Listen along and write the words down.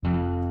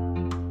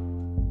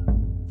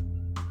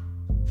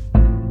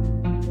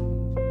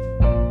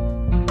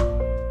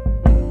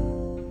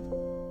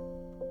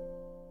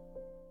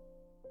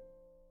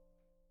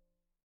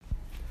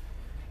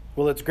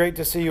Well, it's great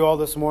to see you all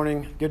this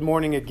morning. Good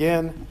morning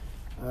again.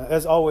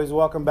 As always,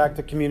 welcome back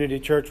to Community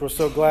Church. We're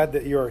so glad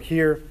that you are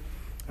here.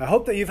 I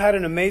hope that you've had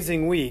an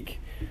amazing week.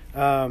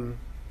 And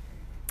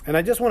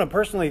I just want to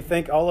personally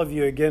thank all of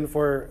you again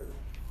for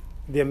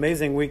the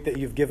amazing week that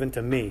you've given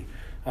to me.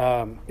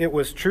 It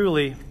was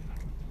truly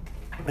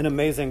an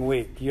amazing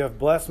week. You have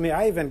blessed me.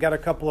 I even got a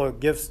couple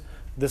of gifts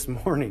this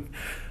morning.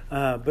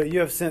 But you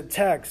have sent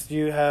texts.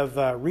 You have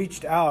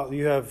reached out.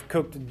 You have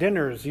cooked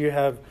dinners. You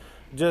have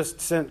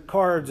just sent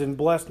cards and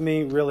blessed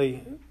me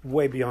really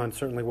way beyond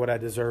certainly what I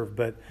deserve.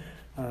 But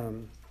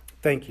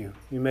thank you.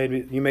 You made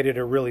it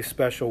a really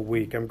special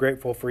week. I'm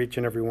grateful for each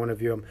and every one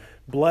of you. I'm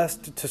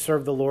blessed to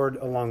serve the Lord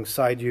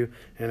alongside you,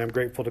 and I'm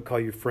grateful to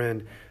call you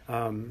friend.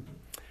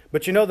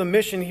 But you know, the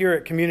mission here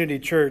at Community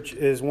Church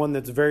is one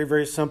that's very,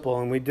 very simple,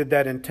 and we did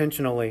that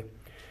intentionally.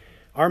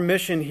 Our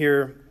mission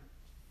here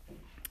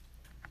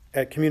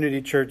at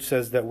Community Church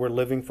says that we're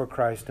living for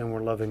Christ and we're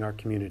loving our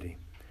community.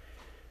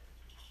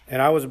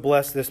 And I was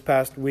blessed this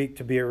past week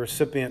to be a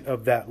recipient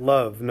of that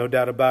love, no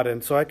doubt about it.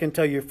 And so I can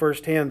tell you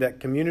firsthand that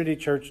Community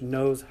Church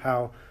knows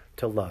how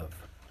to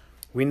love.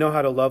 We know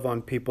how to love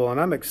on people, and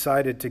I'm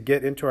excited to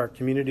get into our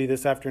community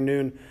this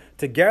afternoon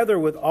to gather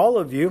with all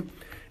of you.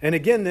 And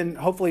again, then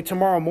hopefully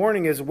tomorrow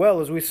morning as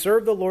well, as we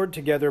serve the Lord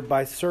together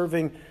by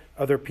serving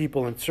other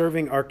people and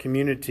serving our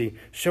community.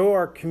 Show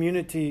our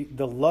community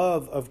the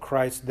love of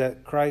Christ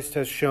that Christ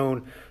has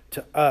shown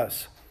to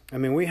us. I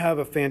mean, we have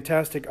a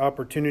fantastic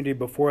opportunity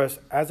before us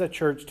as a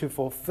church to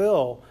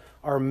fulfill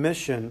our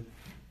mission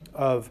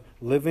of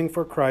living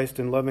for Christ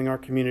and loving our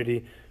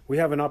community. We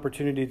have an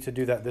opportunity to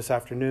do that this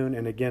afternoon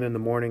and again in the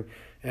morning.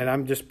 And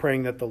I'm just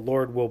praying that the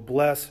Lord will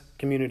bless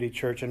Community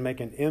Church and make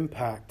an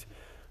impact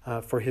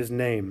for His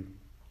name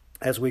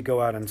as we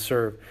go out and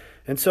serve.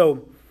 And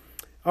so,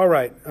 all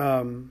right,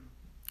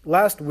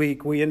 last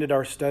week we ended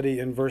our study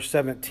in verse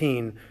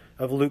 17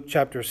 of Luke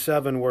chapter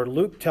 7, where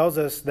Luke tells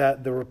us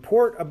that the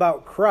report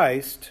about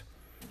Christ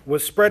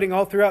was spreading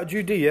all throughout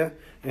Judea,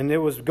 and it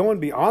was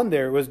going beyond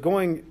there. It was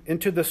going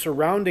into the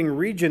surrounding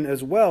region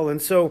as well. And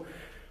so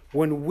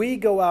when we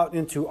go out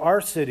into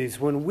our cities,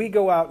 when we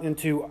go out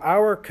into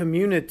our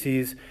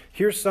communities,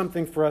 here's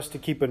something for us to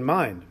keep in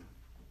mind.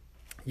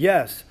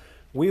 Yes,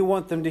 we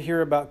want them to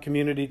hear about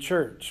Community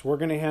Church. We're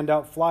going to hand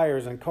out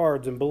flyers and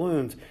cards and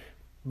balloons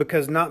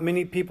because not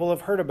many people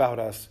have heard about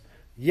us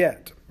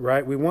yet,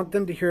 right? We want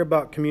them to hear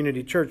about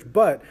Community Church,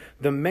 but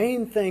the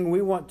main thing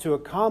we want to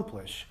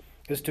accomplish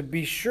is to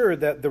be sure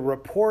that the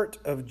report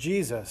of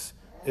Jesus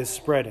is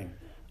spreading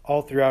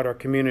all throughout our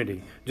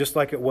community, just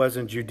like it was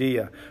in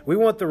Judea. We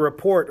want the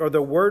report or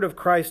the word of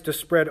Christ to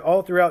spread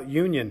all throughout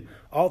Union,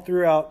 all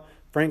throughout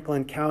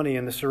Franklin County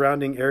and the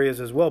surrounding areas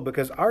as well,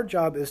 because our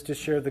job is to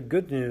share the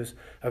good news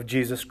of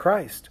Jesus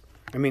Christ.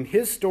 I mean,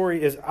 His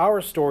story is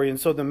our story, and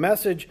so the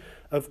message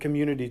of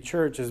Community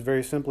Church is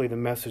very simply the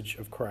message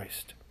of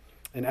Christ.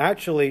 And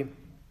actually,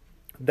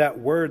 that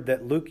word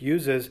that Luke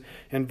uses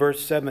in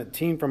verse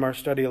 17 from our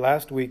study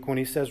last week when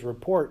he says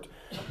report,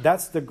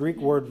 that's the Greek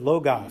word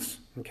logos,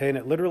 okay? And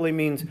it literally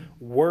means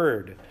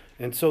word.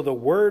 And so the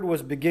word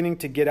was beginning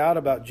to get out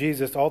about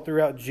Jesus all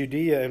throughout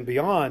Judea and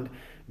beyond,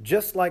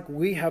 just like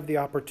we have the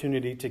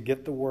opportunity to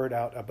get the word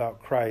out about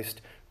Christ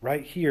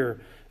right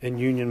here in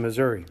Union,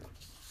 Missouri.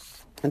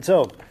 And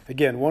so,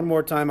 again, one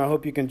more time, I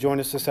hope you can join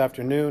us this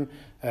afternoon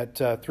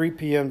at 3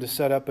 p.m. to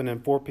set up and then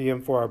 4 p.m.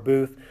 for our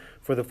booth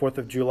for the 4th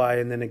of July,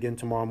 and then again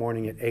tomorrow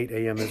morning at 8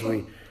 a.m. as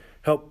we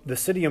help the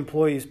city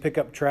employees pick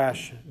up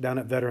trash down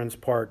at Veterans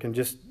Park and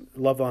just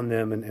love on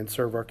them and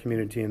serve our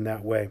community in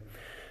that way.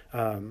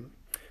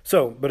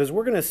 But as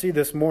we're going to see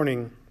this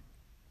morning,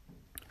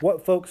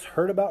 what folks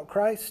heard about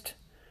Christ,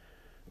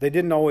 they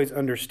didn't always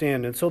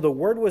understand. And so the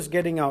word was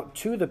getting out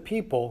to the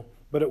people,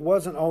 but it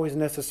wasn't always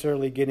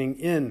necessarily getting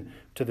in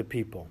to the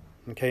people.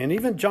 Okay, and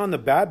even John the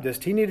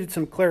Baptist, he needed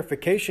some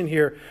clarification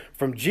here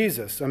from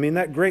Jesus. I mean,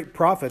 that great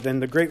prophet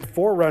and the great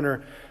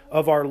forerunner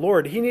of our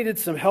Lord, he needed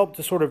some help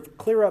to sort of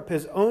clear up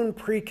his own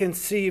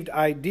preconceived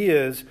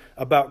ideas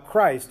about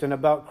Christ and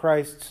about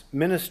Christ's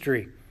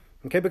ministry.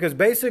 Okay, because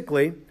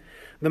basically,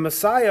 the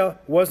Messiah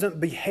wasn't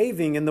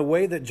behaving in the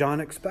way that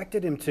John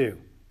expected him to.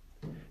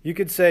 You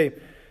could say,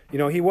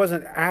 he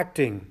wasn't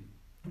acting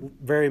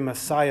very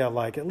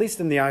Messiah-like, at least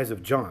in the eyes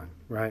of John,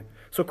 right?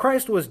 So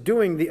Christ was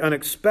doing the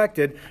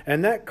unexpected,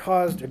 and that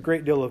caused a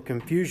great deal of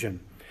confusion.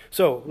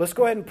 So let's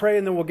go ahead and pray,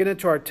 and then we'll get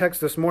into our text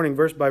this morning,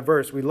 verse by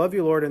verse. We love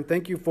you, Lord, and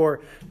thank you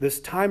for this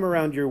time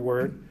around your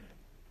word.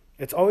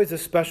 It's always a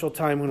special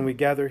time when we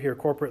gather here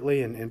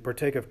corporately and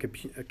partake of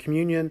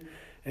communion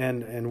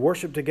and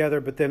worship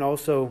together, but then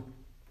also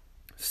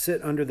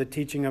sit under the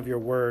teaching of your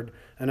word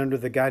and under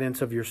the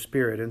guidance of your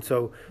Spirit. And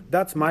so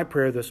that's my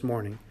prayer this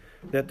morning,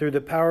 that through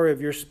the power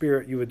of your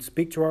Spirit, you would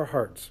speak to our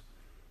hearts,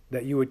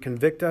 that you would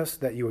convict us,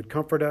 that you would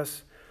comfort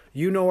us.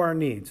 You know our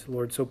needs,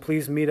 Lord, so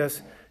please meet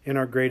us in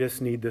our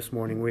greatest need this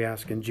morning, we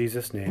ask in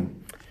Jesus'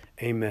 name.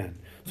 Amen.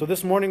 So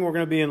this morning we're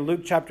going to be in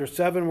Luke chapter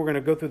 7. We're going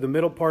to go through the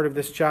middle part of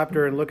this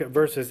chapter and look at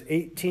verses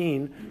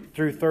 18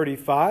 through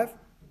 35.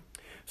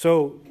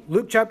 So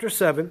Luke chapter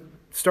 7,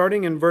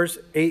 starting in verse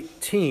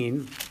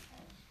 18,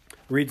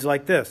 reads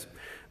like this.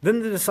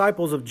 Then the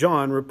disciples of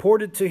John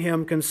reported to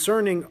him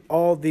concerning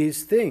all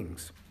these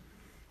things.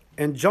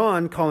 And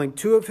John, calling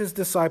 2 of his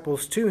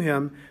disciples to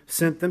him,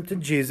 sent them to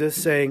Jesus,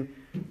 saying,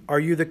 Are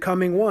you the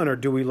coming one, or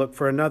do we look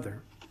for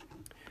another?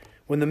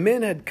 When the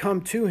men had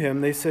come to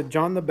him, they said,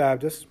 John the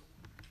Baptist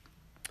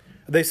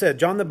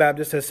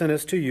has sent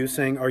us to you,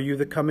 saying, Are you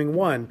the coming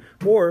one,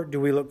 or do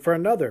we look for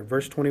another?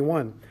 Verse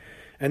 21.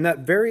 And that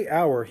very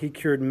hour he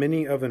cured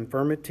many of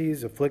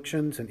infirmities,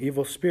 afflictions, and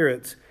evil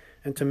spirits,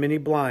 and to many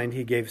blind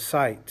he gave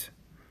sight.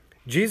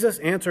 Jesus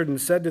answered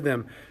and said to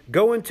them,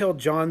 Go and tell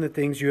John the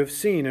things you have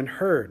seen and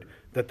heard,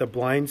 that the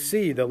blind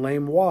see, the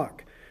lame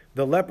walk,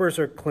 the lepers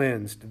are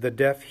cleansed, the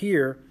deaf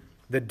hear,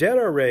 the dead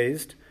are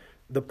raised,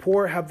 the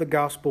poor have the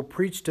gospel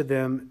preached to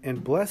them,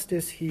 and blessed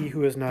is he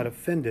who is not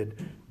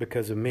offended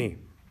because of me.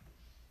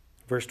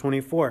 Verse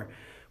 24.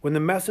 When the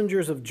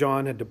messengers of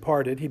John had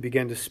departed, he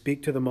began to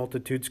speak to the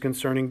multitudes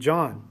concerning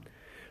John.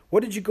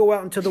 What did you go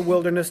out into the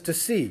wilderness to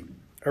see?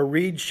 A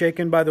reed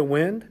shaken by the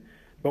wind?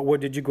 But what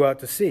did you go out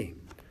to see?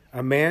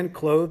 A man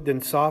clothed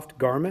in soft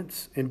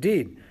garments?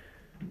 Indeed,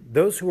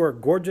 those who are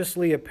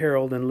gorgeously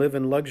apparelled and live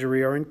in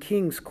luxury are in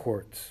king's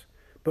courts.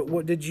 But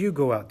what did you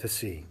go out to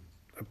see?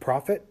 A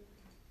prophet?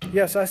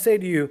 Yes, I say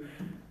to you,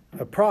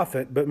 a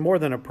prophet, but more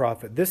than a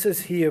prophet. This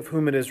is he of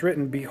whom it is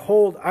written,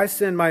 Behold, I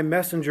send my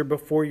messenger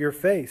before your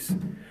face,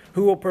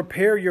 who will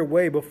prepare your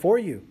way before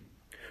you.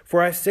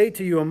 For I say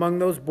to you, among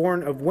those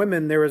born of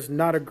women, there is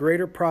not a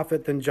greater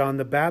prophet than John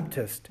the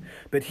Baptist.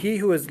 But he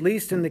who is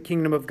least in the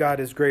kingdom of God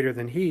is greater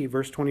than he.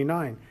 Verse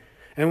 29.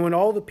 And when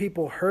all the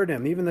people heard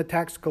him, even the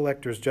tax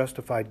collectors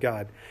justified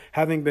God,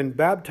 having been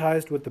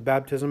baptized with the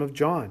baptism of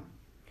John.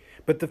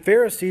 But the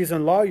Pharisees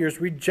and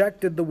lawyers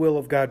rejected the will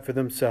of God for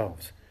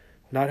themselves,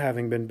 not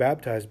having been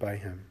baptized by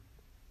him.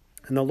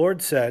 And the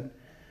Lord said,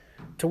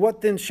 To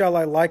what then shall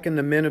I liken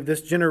the men of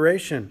this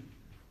generation?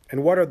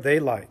 And what are they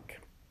like?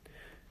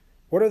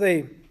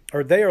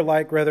 They are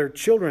like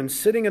children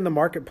sitting in the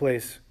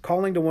marketplace,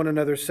 calling to one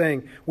another,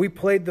 saying, We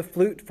played the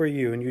flute for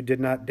you, and you did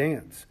not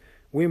dance.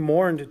 We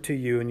mourned to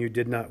you, and you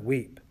did not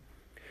weep.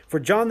 For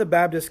John the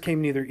Baptist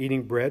came neither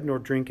eating bread nor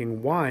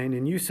drinking wine,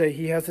 and you say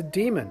he has a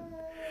demon.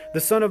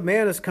 The Son of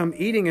Man has come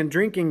eating and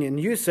drinking, and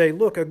you say,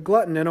 Look, a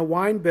glutton and a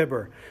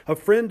winebibber, a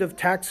friend of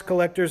tax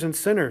collectors and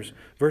sinners.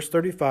 Verse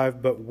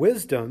 35, But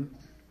wisdom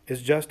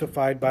is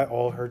justified by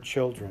all her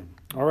children.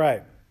 All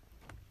right.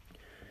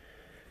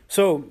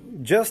 So,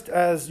 just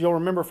as you'll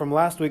remember from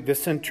last week, the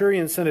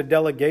centurion sent a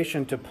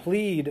delegation to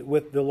plead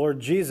with the Lord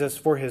Jesus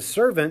for his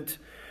servant.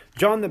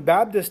 John the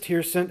Baptist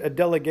here sent a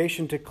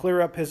delegation to clear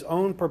up his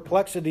own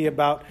perplexity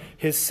about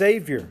his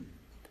Savior.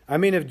 I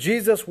mean, if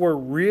Jesus were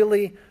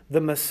really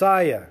the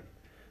Messiah,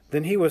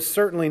 then he was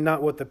certainly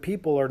not what the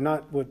people, or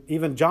not what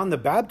even John the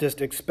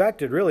Baptist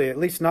expected, really, at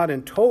least not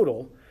in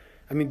total.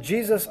 I mean,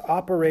 Jesus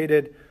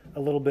operated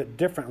a little bit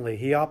differently.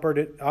 He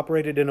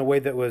operated in a way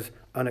that was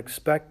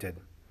unexpected.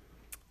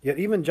 Yet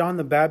even John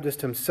the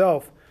Baptist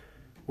himself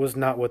was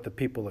not what the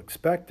people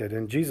expected.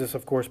 And Jesus,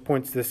 of course,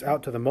 points this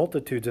out to the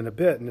multitudes in a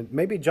bit. And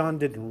maybe John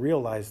didn't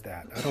realize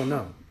that. I don't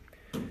know.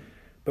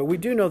 But we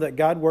do know that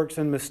God works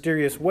in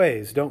mysterious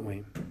ways, don't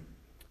we?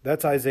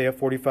 That's Isaiah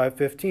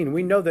 45:15.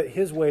 We know that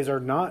his ways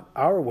are not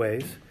our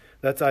ways.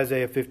 That's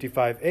Isaiah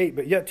 55:8.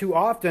 But yet too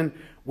often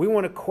we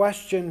want to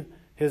question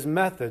his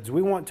methods.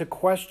 We want to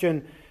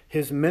question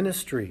his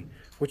ministry,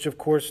 which of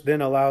course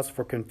then allows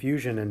for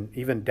confusion and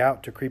even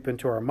doubt to creep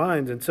into our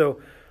minds. And so,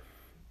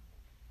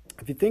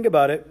 if you think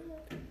about it,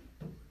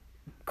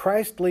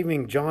 Christ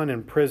leaving John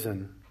in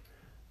prison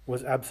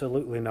was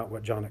absolutely not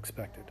what John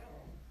expected.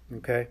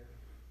 Okay?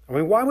 I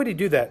mean, why would he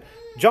do that?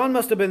 John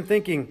must have been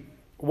thinking,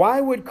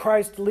 why would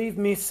Christ leave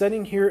me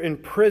sitting here in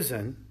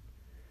prison?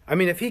 I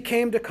mean, if he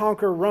came to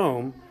conquer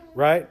Rome,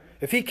 right?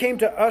 If he came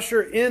to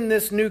usher in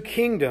this new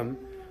kingdom,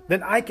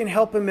 then I can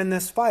help him in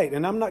this fight.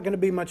 And I'm not going to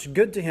be much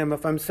good to him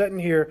if I'm sitting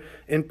here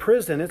in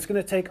prison. It's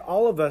going to take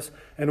all of us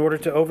in order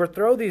to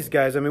overthrow these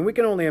guys. I mean, we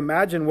can only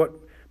imagine what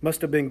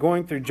must have been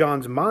going through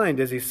John's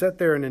mind as he sat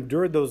there and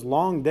endured those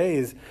long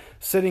days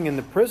sitting in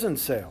the prison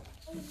cell.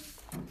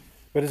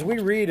 But as we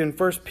read in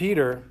 1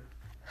 Peter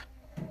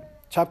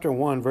chapter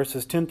 1,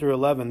 verses 10 through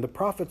 11, the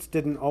prophets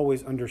didn't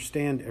always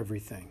understand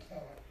everything.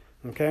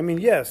 Okay, I mean,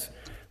 yes,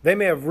 they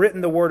may have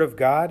written the Word of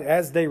God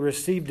as they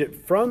received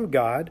it from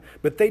God,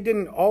 but they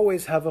didn't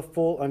always have a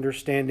full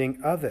understanding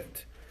of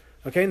it.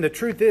 Okay, and the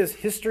truth is,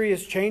 history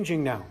is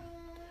changing now,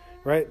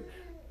 right?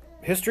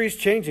 History is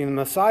changing. The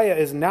Messiah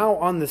is now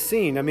on the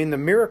scene. I mean, the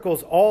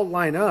miracles all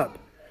line up,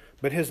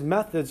 but his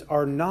methods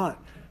are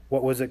not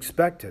what was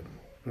expected,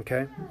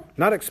 okay?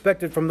 Not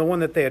expected from the one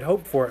that they had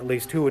hoped for, at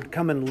least, who would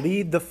come and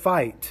lead the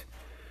fight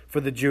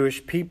for the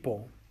Jewish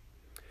people.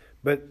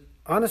 But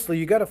honestly,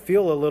 you got to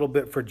feel a little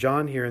bit for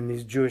John here and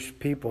these Jewish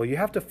people. You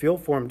have to feel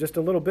for him just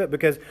a little bit,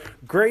 because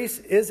grace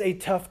is a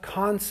tough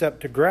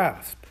concept to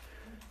grasp.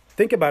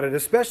 Think about it,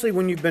 especially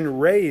when you've been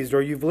raised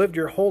or you've lived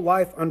your whole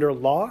life under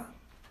law.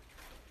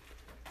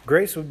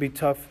 Grace would be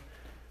tough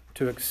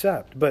to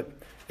accept. But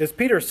as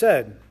Peter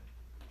said,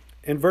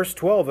 in verse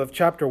 12 of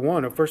chapter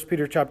 1 of 1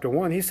 Peter chapter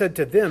 1, he said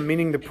to them,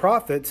 meaning the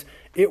prophets,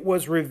 it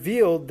was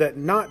revealed that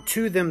not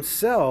to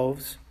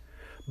themselves,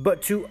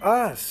 but to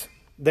us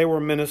they were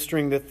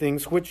ministering the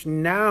things which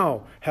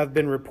now have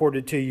been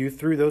reported to you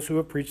through those who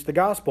have preached the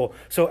gospel.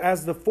 So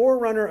as the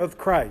forerunner of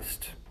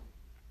Christ,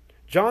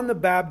 John the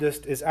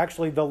Baptist is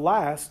actually the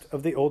last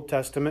of the Old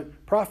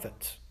Testament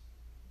prophets.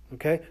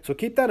 Okay, so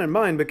keep that in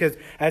mind, because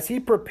as he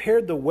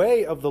prepared the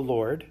way of the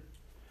Lord,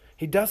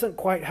 he doesn't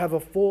quite have a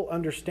full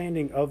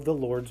understanding of the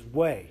Lord's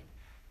way.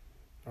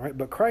 All right,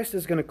 but Christ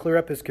is going to clear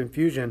up his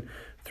confusion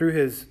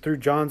through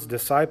John's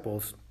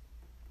disciples.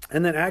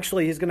 And then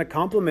actually he's going to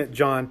compliment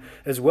John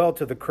as well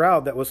to the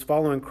crowd that was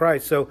following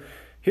Christ. So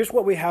here's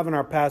what we have in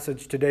our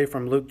passage today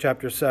from Luke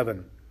chapter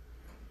 7.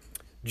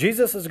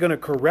 Jesus is going to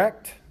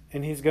correct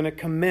and he's going to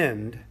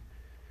commend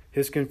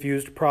his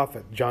confused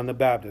prophet, John the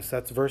Baptist.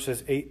 That's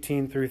verses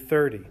 18 through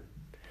 30.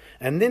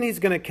 And then he's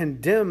going to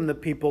condemn the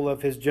people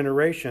of his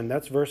generation.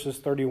 That's verses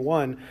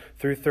 31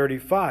 through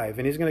 35.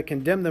 And he's going to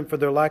condemn them for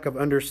their lack of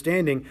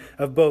understanding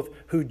of both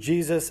who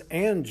Jesus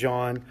and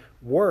John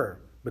were,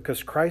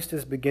 because Christ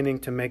is beginning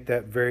to make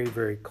that very,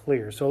 very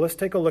clear. So let's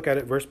take a look at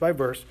it verse by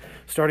verse,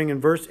 starting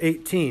in verse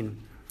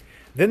 18.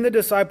 Then the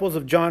disciples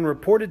of John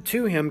reported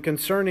to him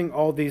concerning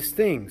all these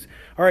things.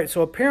 All right,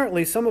 so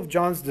apparently some of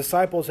John's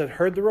disciples had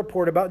heard the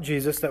report about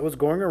Jesus that was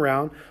going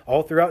around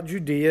all throughout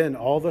Judea and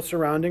all the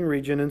surrounding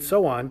region and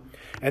so on,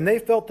 and they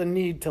felt the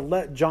need to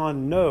let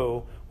John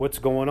know what's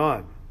going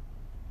on.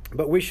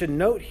 But we should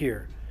note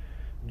here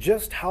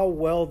just how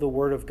well the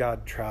Word of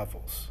God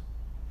travels,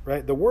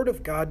 right? The Word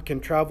of God can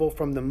travel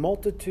from the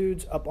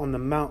multitudes up on the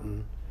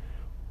mountain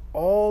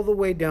all the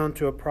way down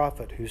to a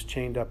prophet who's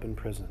chained up in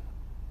prison.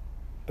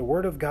 The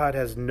Word of God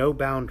has no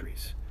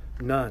boundaries,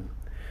 none.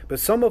 But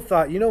some have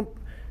thought,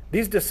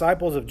 these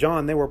disciples of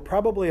John, they were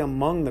probably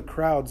among the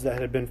crowds that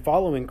had been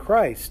following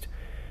Christ.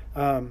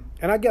 And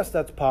I guess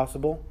that's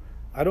possible.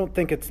 I don't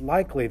think it's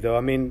likely, though.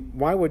 I mean,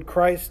 why would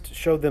Christ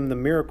show them the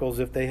miracles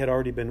if they had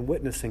already been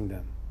witnessing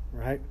them,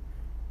 right?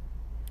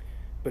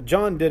 But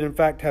John did, in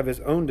fact, have his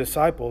own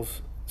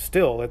disciples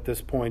still at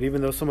this point,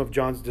 even though some of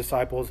John's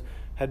disciples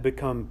had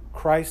become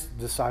Christ's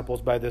disciples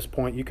by this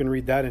point. You can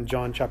read that in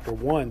John chapter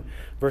 1,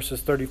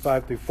 verses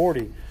 35 through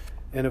 40.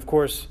 And of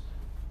course,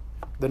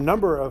 the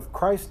number of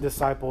Christ's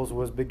disciples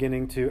was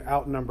beginning to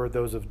outnumber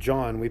those of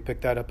John. We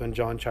picked that up in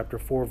John chapter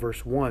 4,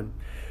 verse 1.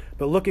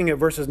 But looking at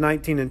verses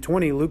 19 and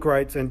 20, Luke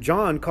writes, and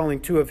John, calling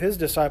two of his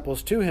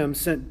disciples to him,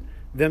 sent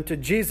them to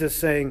Jesus,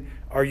 saying,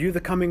 are you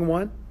the coming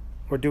one,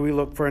 or do we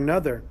look for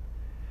another?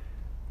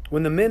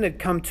 When the men had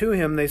come to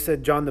him, they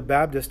said, John the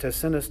Baptist has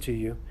sent us to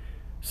you,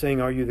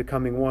 saying, are you the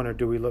coming one, or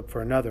do we look for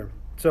another?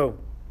 So,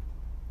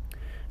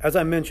 as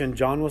I mentioned,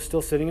 John was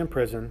still sitting in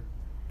prison,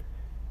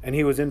 and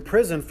he was in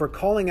prison for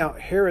calling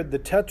out Herod the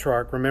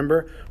Tetrarch,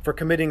 remember, for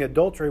committing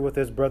adultery with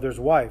his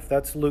brother's wife.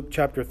 That's Luke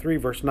chapter 3,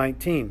 verse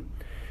 19.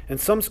 And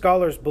some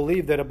scholars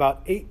believe that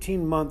about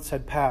 18 months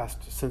had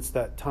passed since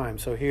that time.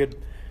 So he had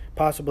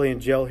possibly in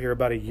jail here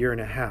about a year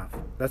and a half.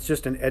 That's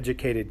just an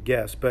educated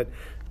guess. But,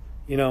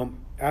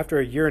 after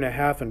a year and a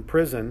half in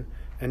prison,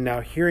 and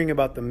now hearing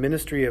about the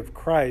ministry of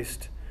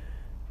Christ,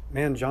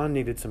 man, John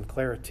needed some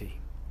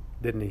clarity,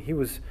 didn't he? He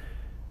was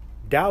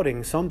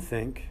doubting, some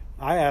think.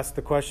 I asked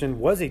the question,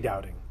 was he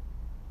doubting?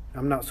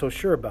 I'm not so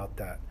sure about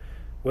that.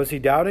 Was he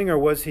doubting, or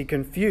was he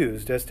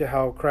confused as to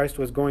how Christ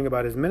was going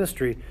about his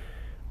ministry?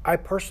 I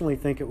personally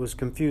think it was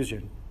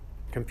confusion,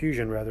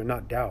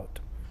 not doubt.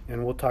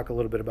 And we'll talk a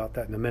little bit about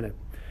that in a minute.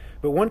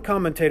 But one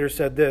commentator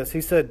said this.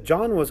 He said,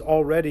 John was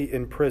already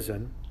in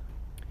prison,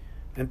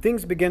 and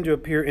things began to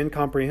appear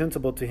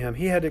incomprehensible to him.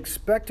 He had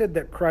expected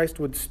that Christ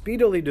would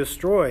speedily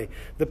destroy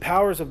the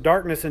powers of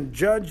darkness and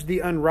judge the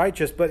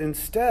unrighteous, but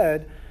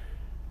instead,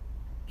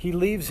 he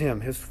leaves him,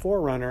 his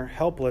forerunner,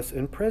 helpless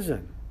in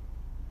prison.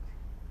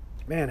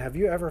 Man, have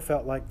you ever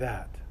felt like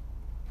that?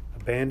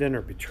 Abandoned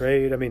or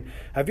betrayed? I mean,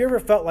 have you ever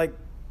felt like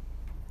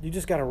you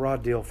just got a raw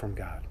deal from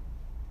God?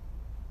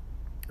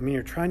 I mean,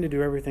 you're trying to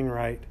do everything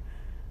right.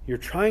 You're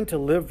trying to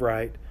live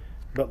right,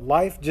 but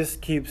life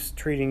just keeps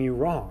treating you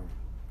wrong.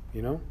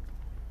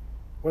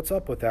 What's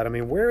up with that? I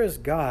mean, where is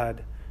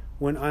God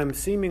when I'm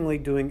seemingly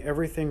doing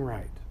everything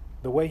right,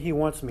 the way he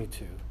wants me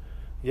to,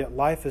 yet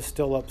life is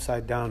still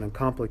upside down and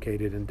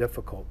complicated and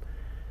difficult?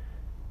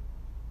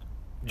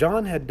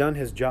 John had done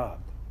his job.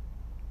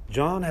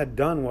 John had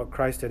done what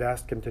Christ had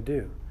asked him to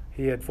do.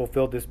 He had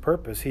fulfilled his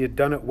purpose. He had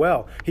done it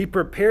well. He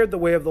prepared the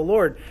way of the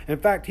Lord. In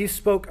fact, he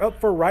spoke up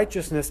for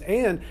righteousness,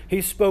 and he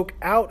spoke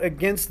out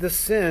against the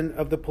sin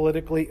of the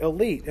politically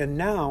elite. And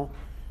now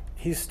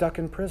he's stuck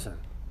in prison.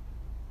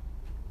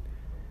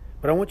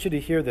 But I want you to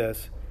hear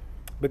this,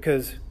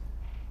 because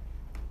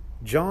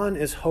John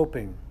is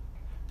hoping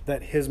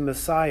that his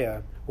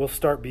Messiah will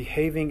start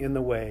behaving in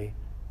the way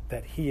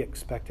that he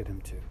expected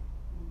him to.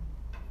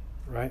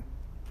 Right?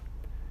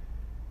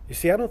 You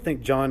see, I don't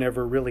think John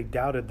ever really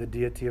doubted the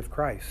deity of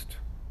Christ.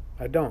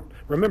 I don't.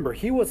 Remember,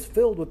 he was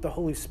filled with the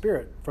Holy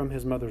Spirit from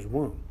his mother's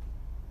womb.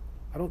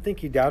 I don't think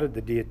he doubted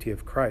the deity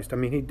of Christ. I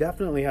mean, he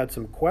definitely had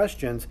some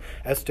questions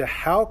as to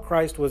how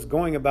Christ was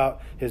going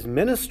about his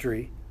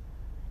ministry,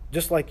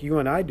 just like you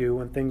and I do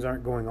when things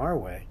aren't going our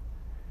way.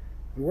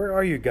 Where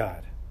are you,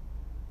 God?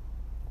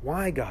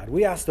 Why, God?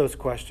 We ask those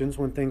questions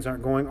when things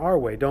aren't going our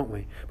way, don't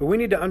we? But we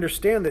need to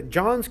understand that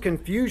John's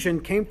confusion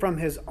came from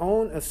his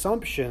own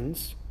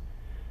assumptions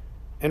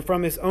and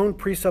from his own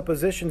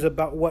presuppositions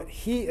about what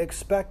he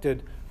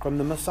expected from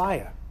the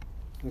Messiah.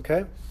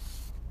 Okay?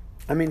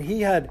 I mean,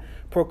 he had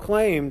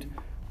proclaimed,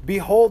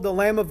 "Behold the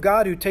Lamb of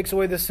God who takes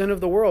away the sin of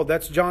the world."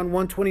 That's John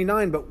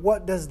 1:29. But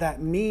what does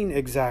that mean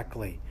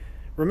exactly?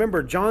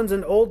 Remember, John's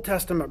an Old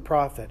Testament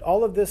prophet.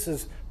 All of this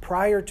is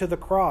prior to the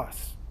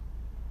cross.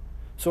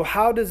 So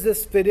how does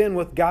this fit in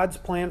with God's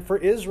plan for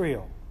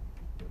Israel?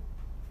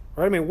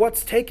 Right? I mean,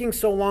 what's taking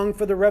so long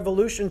for the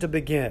revolution to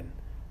begin?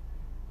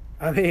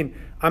 I mean,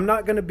 I'm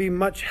not going to be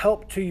much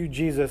help to you,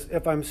 Jesus,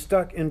 if I'm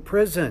stuck in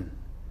prison.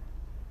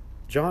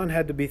 John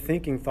had to be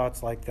thinking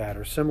thoughts like that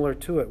or similar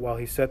to it while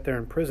he sat there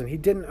in prison. He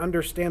didn't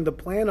understand the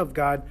plan of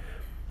God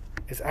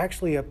is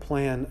actually a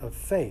plan of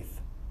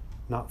faith,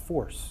 not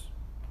force.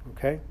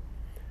 Okay?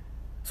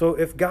 So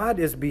if God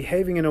is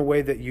behaving in a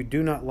way that you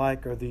do not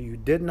like or that you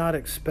did not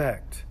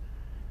expect,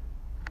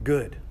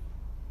 good.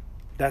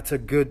 That's a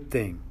good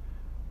thing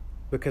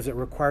because it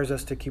requires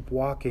us to keep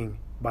walking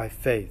by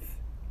faith.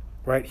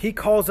 Right? He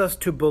calls us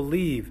to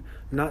believe,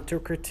 not to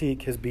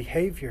critique his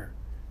behavior.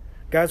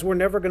 Guys, we're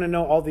never going to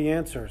know all the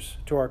answers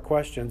to our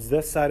questions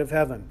this side of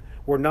heaven.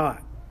 We're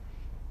not.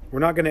 We're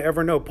not going to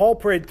ever know. Paul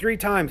prayed 3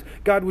 times,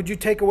 "God, would you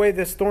take away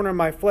this thorn in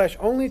my flesh?"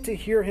 only to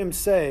hear him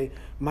say,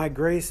 "My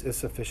grace is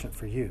sufficient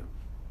for you."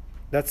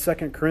 That's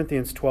 2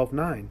 Corinthians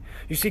 12:9.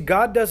 You see,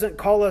 God doesn't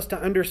call us to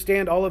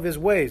understand all of his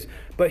ways,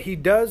 but he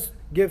does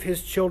give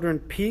his children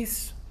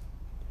peace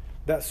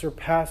that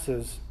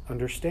surpasses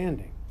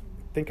understanding.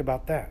 Think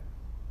about that.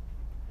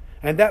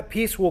 And that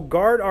peace will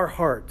guard our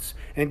hearts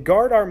and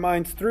guard our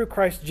minds through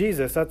Christ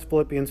Jesus. That's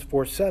Philippians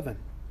 4:7.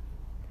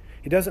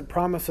 He doesn't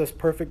promise us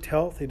perfect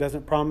health. He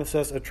doesn't promise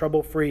us a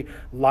trouble-free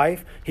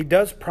life. He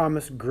does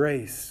promise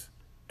grace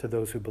to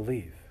those who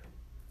believe.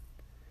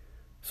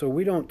 So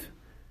we don't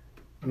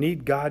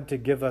need God to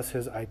give us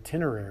his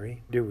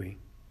itinerary, do we?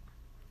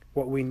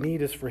 What we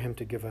need is for him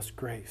to give us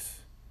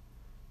grace.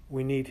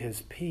 We need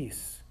his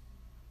peace.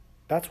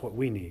 That's what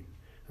we need.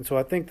 And so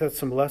I think that's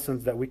some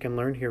lessons that we can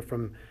learn here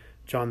from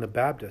John the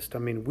Baptist. I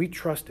mean, we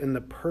trust in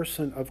the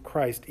person of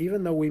Christ,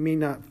 even though we may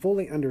not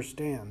fully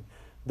understand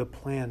the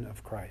plan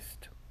of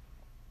Christ.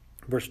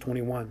 Verse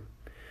 21.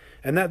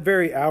 "And that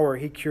very hour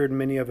he cured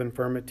many of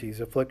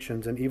infirmities,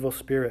 afflictions, and evil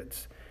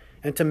spirits.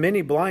 And to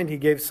many blind he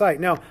gave sight."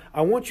 Now,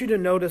 I want you to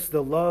notice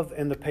the love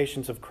and the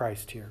patience of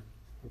Christ here.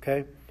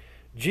 Okay?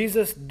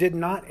 Jesus did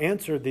not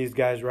answer these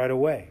guys right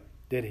away,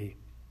 did he?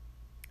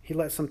 He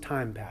let some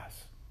time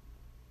pass.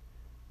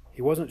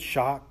 He wasn't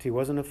shocked. He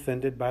wasn't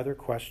offended by their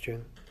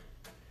question.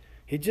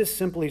 He just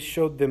simply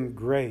showed them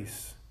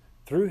grace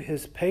through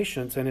his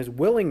patience and his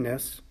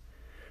willingness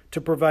to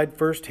provide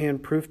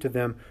firsthand proof to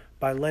them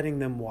by letting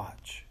them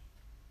watch.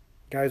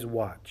 Guys,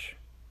 watch.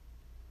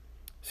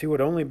 See,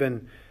 what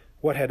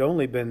had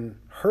only been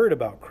heard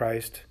about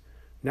Christ,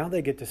 now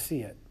they get to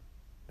see it.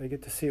 They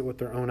get to see it with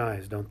their own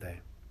eyes, don't they?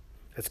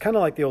 It's kind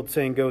of like the old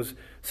saying goes,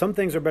 some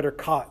things are better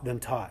caught than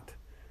taught.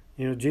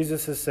 You know,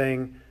 Jesus is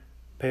saying,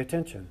 pay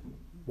attention,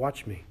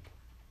 watch me.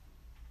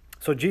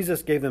 So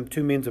Jesus gave them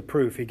 2 means of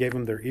proof. He gave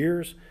them their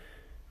ears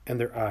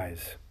and their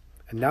eyes.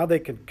 And now they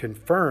could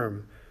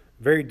confirm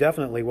very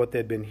definitely what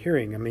they'd been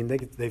hearing. I mean,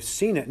 they've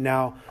seen it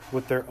now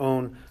with their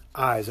own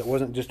eyes. It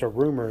wasn't just a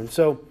rumor. And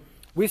so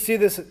we see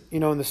this,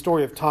 in the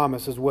story of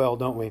Thomas as well,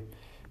 don't we?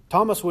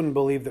 Thomas wouldn't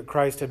believe that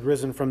Christ had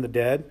risen from the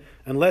dead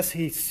unless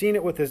he'd seen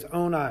it with his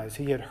own eyes.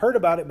 He had heard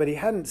about it, but he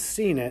hadn't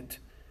seen it.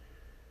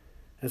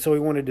 And so he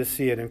wanted to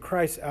see it. And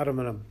Christ, out of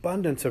an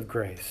abundance of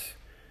grace,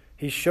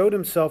 he showed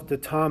himself to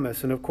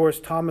Thomas. And of course,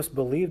 Thomas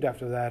believed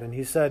after that. And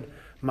he said,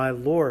 "My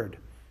Lord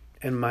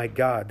and my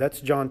God." That's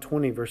John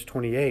 20, verse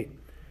 28.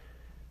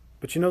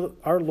 But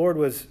our Lord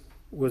was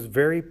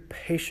very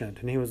patient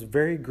and he was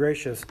very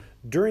gracious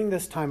during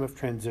this time of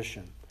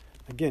transition.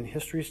 Again,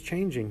 history is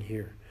changing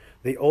here.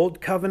 The old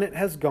covenant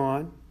has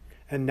gone,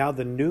 and now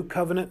the new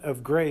covenant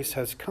of grace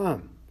has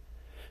come.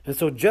 And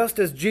so just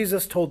as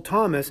Jesus told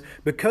Thomas,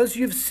 "Because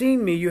you've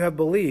seen me, you have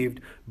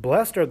believed.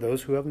 Blessed are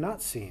those who have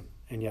not seen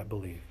and yet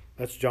believe."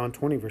 That's John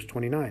 20, verse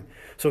 29.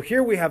 So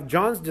here we have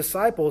John's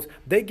disciples.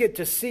 They get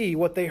to see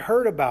what they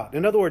heard about.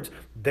 In other words,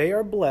 they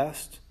are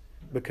blessed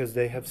because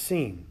they have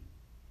seen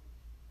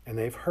and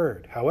they've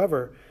heard.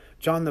 However,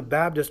 John the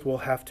Baptist will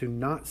have to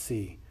not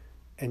see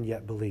and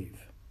yet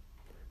believe,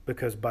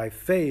 because by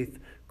faith,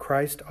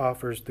 Christ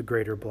offers the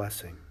greater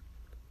blessing.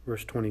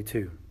 Verse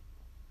 22.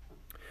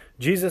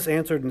 Jesus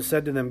answered and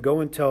said to them, "Go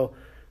and tell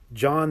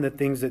John the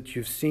things that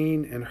you've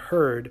seen and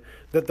heard,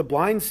 that the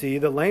blind see,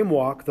 the lame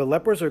walk, the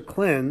lepers are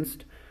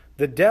cleansed,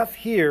 the deaf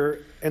hear,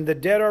 and the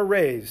dead are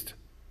raised,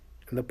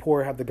 and the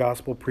poor have the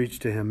gospel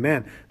preached to him."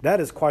 Man, that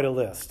is quite a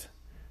list.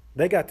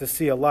 They got to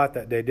see a lot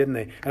that day, didn't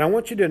they? And I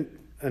want you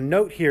to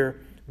note here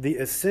the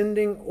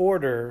ascending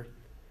order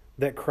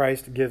that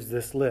Christ gives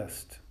this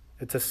list.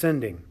 It's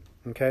ascending,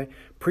 okay?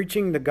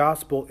 Preaching the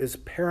gospel is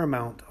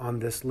paramount on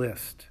this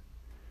list.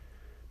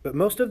 But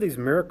most of these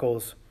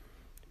miracles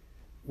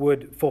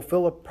would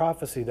fulfill a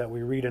prophecy that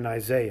we read in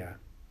Isaiah.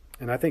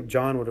 And I think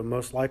John would have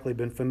most likely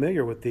been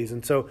familiar with these.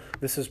 And so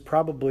this is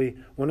probably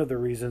one of the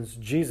reasons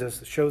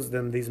Jesus shows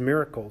them these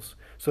miracles,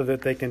 so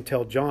that they can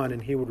tell John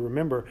and he would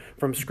remember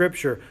from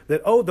Scripture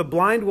that, oh, the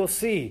blind will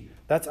see.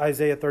 That's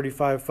Isaiah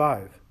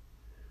 35:5.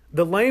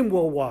 The lame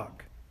will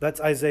walk.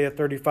 That's Isaiah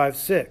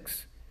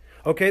 35:6.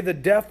 Okay, the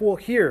deaf will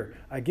hear.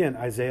 Again,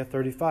 Isaiah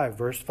 35,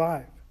 verse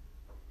 5.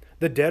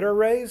 The dead are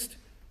raised.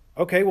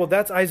 Okay, well,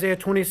 that's Isaiah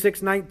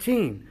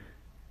 26:19.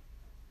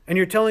 And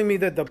you're telling me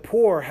that the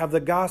poor have the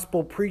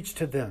gospel preached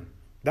to them.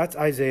 That's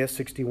Isaiah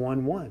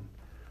 61:1.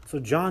 So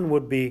John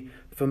would be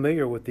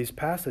familiar with these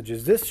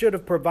passages. This should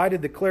have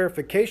provided the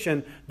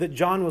clarification that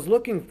John was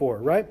looking for,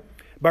 right?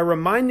 By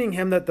reminding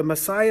him that the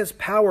Messiah's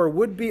power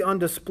would be on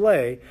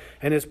display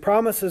and his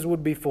promises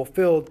would be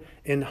fulfilled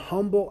in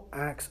humble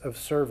acts of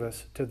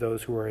service to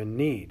those who are in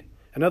need.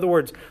 In other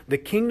words, the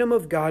kingdom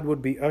of God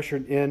would be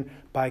ushered in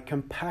by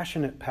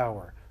compassionate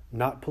power,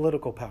 not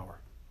political power.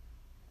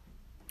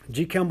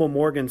 G. Campbell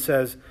Morgan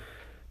says,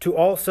 "To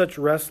all such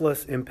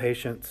restless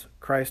impatience,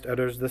 Christ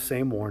utters the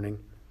same warning.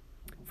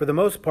 For the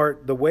most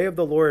part, the way of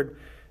the Lord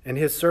and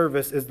his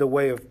service is the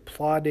way of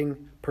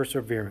plodding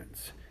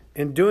perseverance,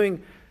 in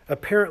doing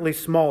apparently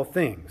small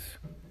things.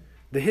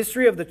 The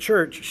history of the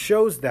church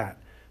shows that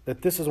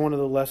this is one of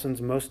the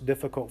lessons most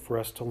difficult for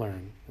us to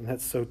learn." And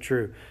that's so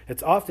true.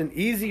 It's often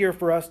easier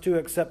for us to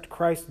accept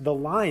Christ the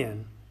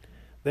lion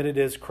than it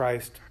is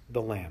Christ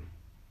the lamb.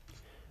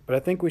 But I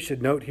think we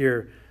should note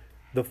here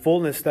the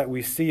fullness that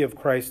we see of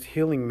Christ's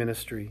healing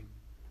ministry.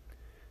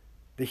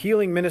 The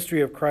healing ministry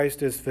of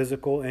Christ is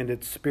physical and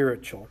it's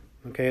spiritual.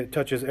 Okay, it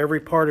touches every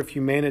part of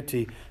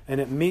humanity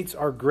and it meets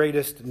our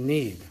greatest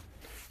need.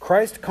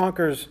 Christ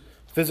conquers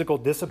physical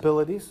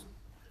disabilities,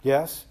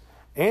 yes,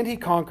 and he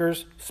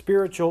conquers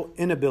spiritual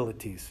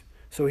inabilities.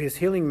 So his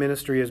healing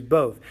ministry is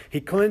both. He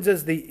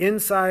cleanses the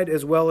inside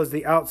as well as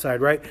the outside,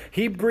 right?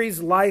 He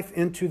breathes life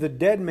into the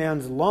dead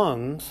man's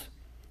lungs,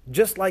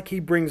 just like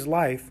he brings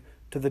life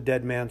to the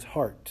dead man's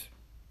heart.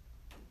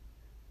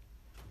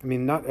 I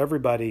mean, not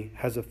everybody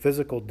has a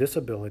physical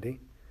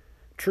disability.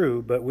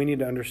 True, but we need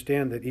to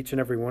understand that each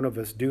and every one of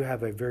us do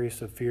have a very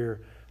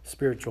severe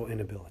spiritual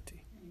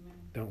inability. Amen.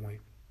 Don't we?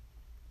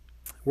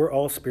 We're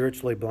all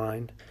spiritually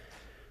blind.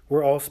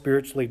 We're all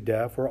spiritually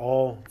deaf. We're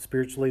all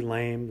spiritually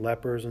lame,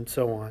 lepers, and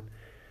so on,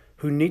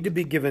 who need to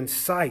be given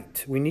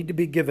sight. We need to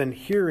be given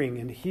hearing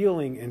and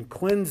healing and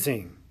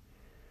cleansing.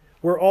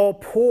 We're all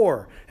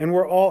poor and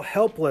we're all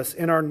helpless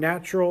in our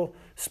natural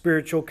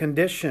spiritual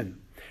condition.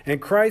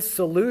 And Christ's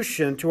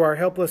solution to our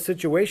helpless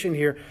situation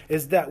here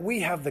is that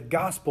we have the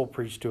gospel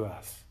preached to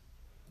us.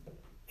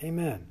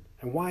 Amen.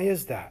 And why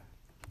is that?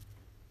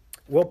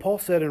 Well, Paul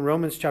said in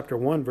Romans chapter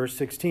 1, verse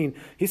 16,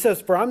 he says,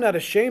 "For I'm not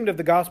ashamed of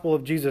the gospel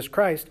of Jesus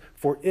Christ,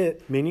 for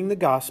it," meaning the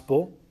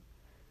gospel,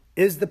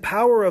 "is the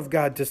power of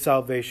God to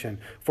salvation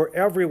for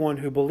everyone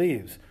who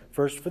believes."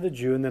 First for the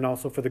Jew and then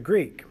also for the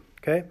Greek.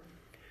 Okay?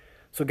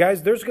 So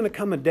guys, there will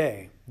come a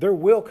day,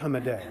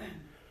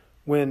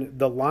 when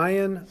the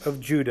Lion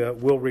of Judah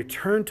will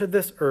return to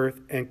this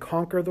earth and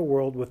conquer the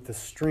world with the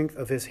strength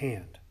of his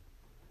hand.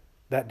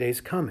 That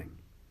day's coming.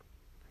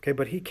 Okay,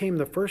 but he came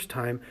the first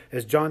time,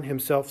 as John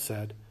himself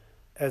said,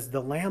 as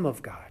the Lamb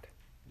of God,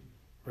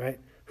 right?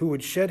 Who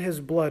would shed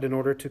his blood in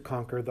order to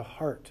conquer the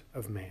heart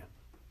of man.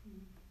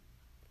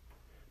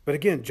 But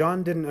again,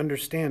 John didn't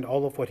understand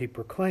all of what he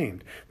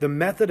proclaimed. The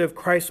method of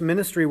Christ's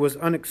ministry was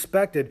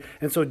unexpected.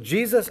 And so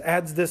Jesus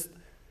adds this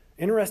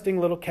interesting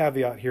little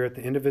caveat here at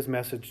the end of his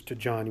message to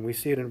John. And we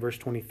see it in verse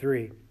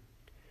 23.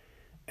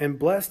 "And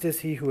blessed is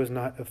he who is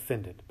not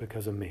offended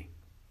because of me."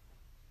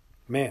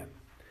 Man,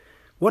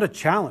 what a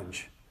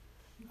challenge.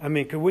 I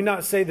mean, could we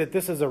not say that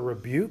this is a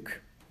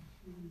rebuke?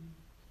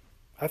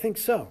 I think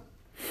so.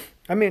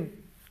 I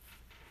mean,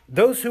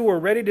 those who were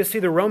ready to see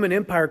the Roman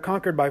Empire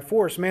conquered by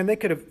force, man, they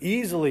could have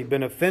easily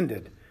been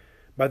offended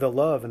by the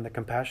love and the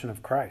compassion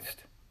of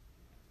Christ.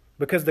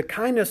 Because the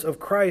kindness of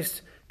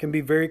Christ can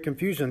be very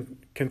confusing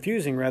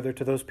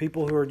to those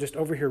people who are just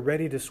over here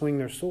ready to swing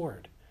their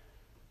sword.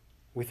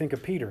 We think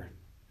of Peter,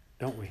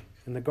 don't we,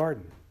 in the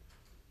garden.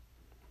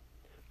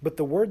 But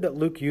the word that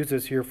Luke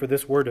uses here for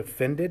this word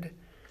offended,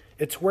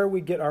 it's where we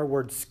get our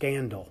word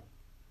scandal.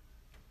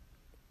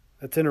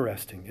 That's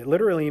interesting. It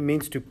literally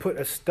means to put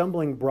a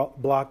stumbling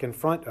block in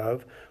front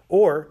of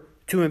or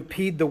to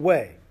impede the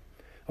way.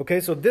 Okay,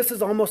 so this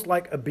is almost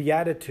like a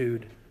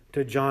beatitude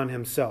to John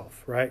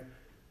himself, right?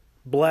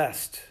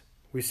 Blessed.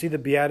 We see the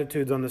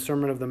beatitudes on the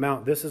Sermon of the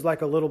Mount. This is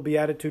like a little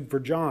beatitude for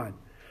John.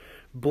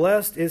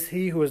 Blessed is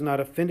he who is not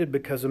offended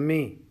because of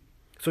me.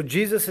 So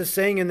Jesus is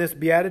saying in this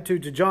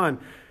beatitude to John,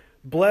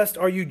 blessed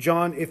are you,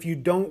 John, if you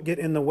don't get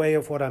in the way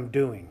of what I'm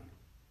doing.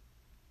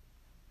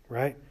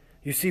 Right?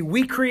 You see,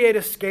 we create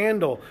a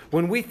scandal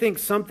when we think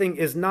something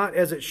is not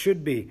as it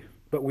should be,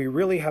 but we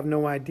really have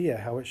no idea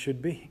how it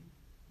should be.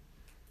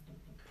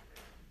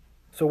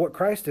 So what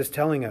Christ is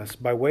telling us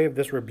by way of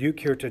this rebuke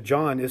here to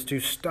John is to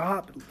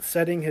stop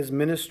setting his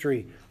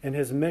ministry and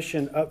his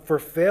mission up for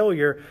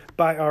failure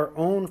by our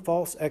own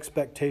false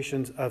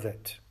expectations of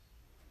it.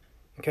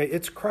 Okay,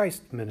 it's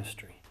Christ's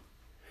ministry.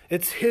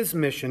 It's his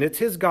mission. It's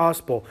his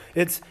gospel.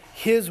 It's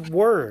his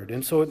word.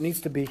 And so it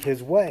needs to be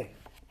his way.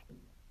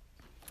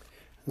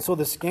 And so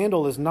the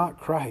scandal is not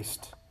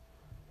Christ.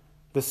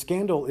 The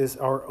scandal is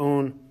our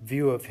own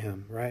view of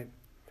him, right?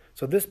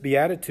 So this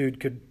beatitude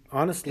could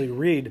honestly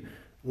read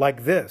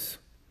like this: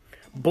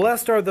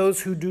 blessed are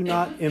those who do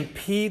not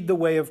impede the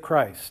way of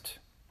Christ.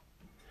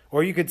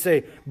 Or you could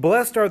say,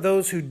 blessed are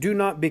those who do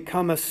not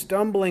become a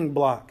stumbling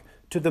block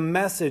to the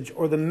message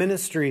or the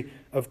ministry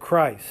of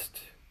Christ.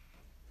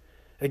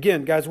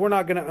 Again, guys, we're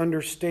not going to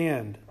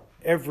understand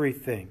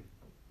everything.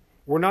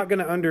 We're not going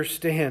to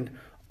understand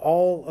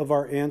all of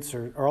our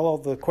answers or all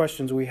of the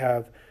questions we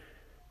have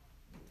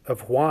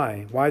of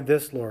why. Why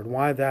this, Lord?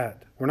 Why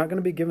that? We're not going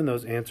to be given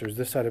those answers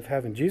this side of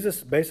heaven.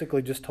 Jesus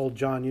basically just told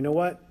John, you know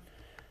what?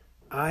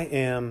 I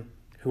am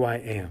who I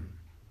am.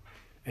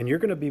 And you're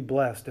going to be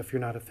blessed if you're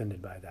not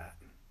offended by that.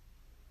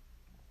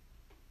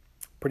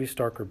 Pretty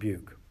stark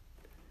rebuke.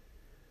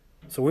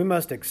 So we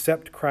must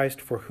accept Christ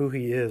for who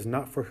he is,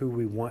 not for who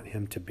we want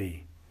him to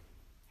be.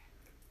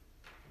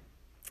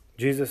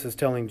 Jesus is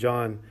telling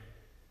John,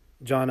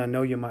 I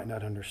know you might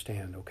not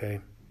understand, okay?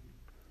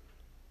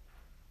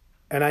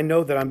 And I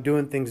know that I'm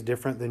doing things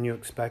different than you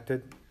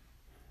expected.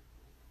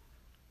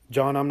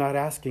 John, I'm not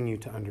asking you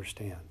to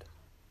understand.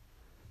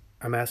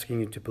 I'm asking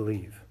you to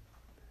believe.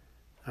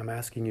 I'm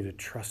asking you to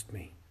trust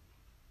me.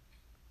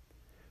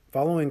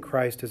 Following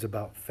Christ is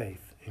about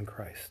faith in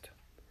Christ.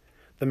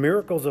 The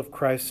miracles of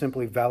Christ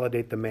simply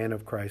validate the man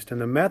of Christ,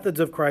 and the methods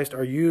of Christ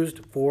are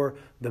used for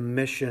the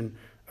mission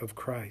of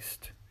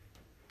Christ.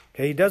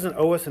 Okay, he doesn't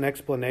owe us an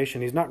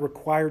explanation. He's not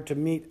required to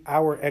meet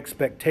our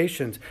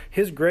expectations.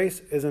 His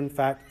grace is in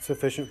fact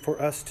sufficient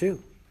for us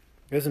too,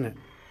 isn't it?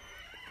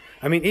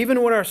 I mean,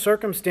 even when our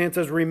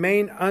circumstances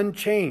remain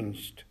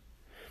unchanged.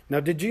 Now,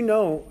 did you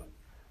know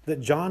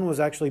that John was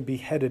actually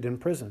beheaded in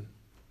prison?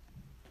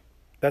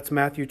 That's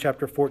Matthew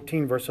chapter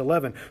 14, verse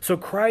 11. So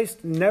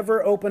Christ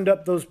never opened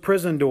up those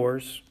prison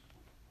doors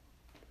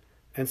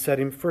and set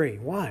him free.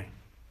 Why?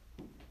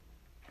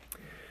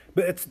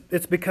 But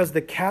it's because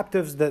the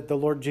captives that the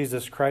Lord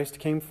Jesus Christ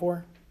came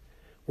for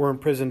were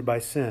imprisoned by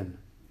sin,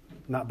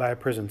 not by a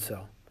prison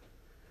cell.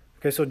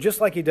 Okay, so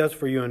just like he does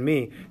for you and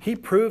me, he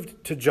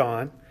proved to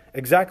John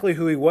exactly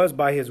who he was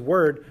by his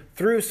word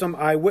through some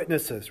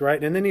eyewitnesses,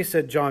 right? And then he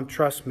said, John,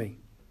 trust me.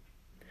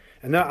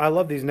 And now I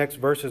love these next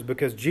verses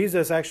because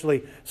Jesus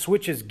actually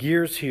switches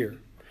gears here.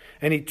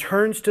 And he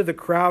turns to the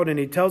crowd and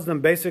he tells them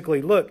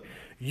basically, look,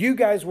 you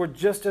guys were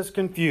just as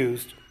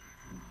confused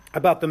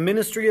about the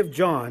ministry of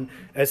John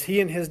as he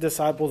and his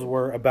disciples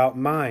were about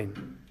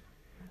mine.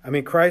 I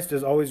mean, Christ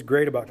is always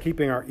great about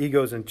keeping our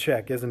egos in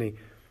check, isn't he?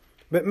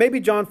 But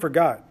maybe John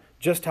forgot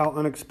just how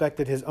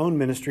unexpected his own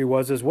ministry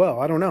was as well.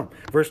 I don't know.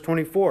 Verse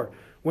 24,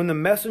 when the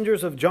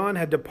messengers of John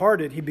had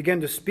departed, he began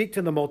to speak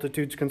to the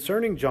multitudes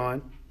concerning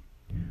John.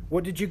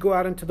 What did you go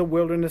out into the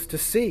wilderness to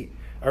see?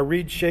 A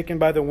reed shaken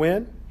by the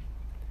wind?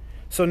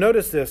 So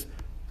notice this.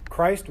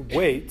 Christ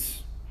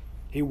waits.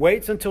 He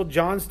waits until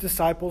John's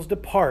disciples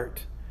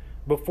depart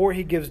before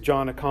he gives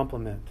John a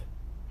compliment.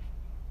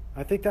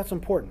 I think that's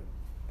important.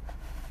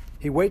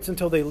 He waits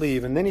until they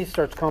leave and then he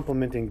starts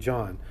complimenting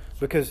John.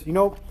 Because,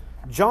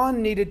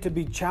 John needed to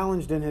be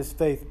challenged in his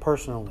faith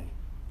personally.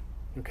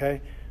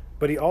 Okay?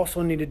 But he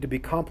also needed to be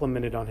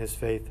complimented on his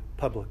faith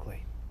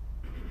publicly.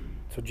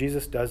 So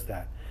Jesus does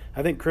that.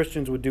 I think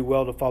Christians would do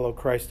well to follow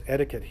Christ's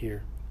etiquette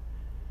here.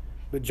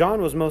 But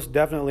John was most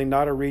definitely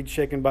not a reed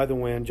shaken by the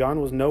wind. John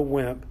was no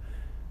wimp.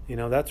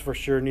 That's for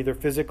sure, neither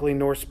physically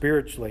nor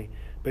spiritually.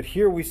 But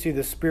here we see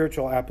the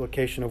spiritual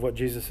application of what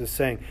Jesus is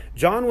saying.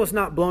 John was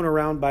not blown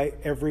around by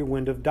every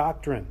wind of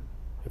doctrine.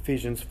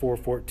 Ephesians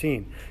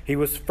 4:14. He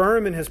was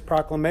firm in his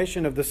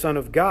proclamation of the Son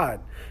of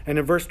God. And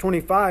in verse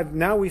 25,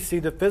 now we see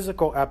the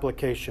physical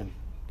application.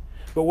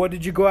 But what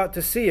did you go out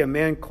to see? A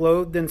man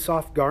clothed in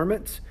soft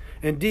garments?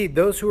 Indeed,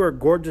 those who are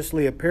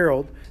gorgeously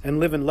apparelled and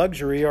live in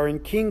luxury are in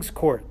king's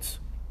courts.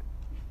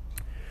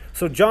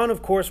 So John,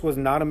 of course, was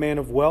not a man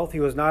of wealth. He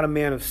was not a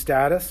man of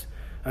status.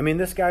 I mean,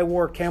 this guy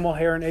wore camel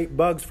hair and ate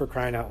bugs, for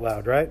crying out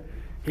loud, right?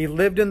 He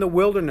lived in the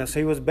wilderness.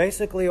 He was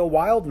basically a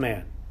wild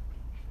man.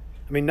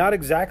 I mean, not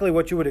exactly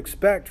what you would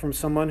expect from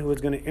someone who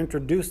is going to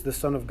introduce the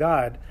Son of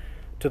God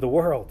to the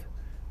world.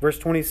 Verse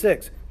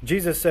 26,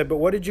 Jesus said, but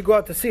what did you go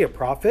out to see? A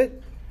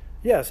prophet?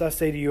 Yes, I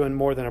say to you, and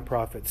more than a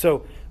prophet.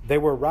 So they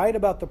were right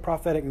about the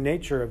prophetic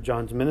nature of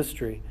John's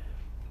ministry,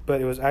 but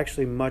it was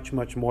actually much,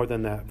 much more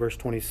than that. Verse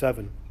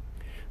 27,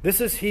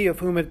 this is he of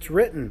whom it's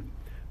written,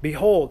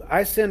 behold,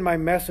 I send my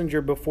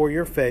messenger before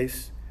your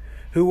face,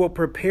 who will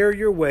prepare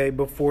your way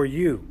before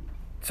you.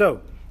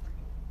 So,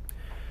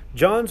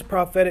 John's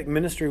prophetic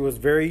ministry was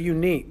very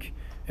unique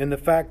in the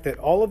fact that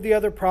all of the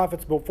other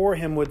prophets before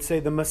him would say,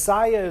 the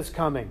Messiah is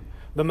coming.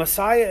 The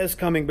Messiah is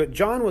coming. But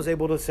John was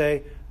able to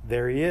say,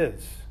 there he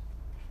is.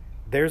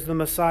 There's the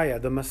Messiah.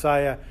 The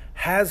Messiah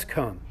has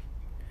come.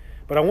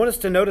 But I want us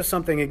to notice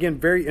something, again,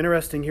 very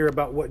interesting here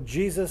about what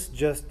Jesus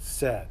just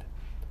said.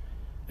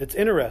 It's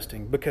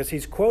interesting because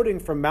he's quoting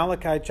from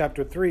Malachi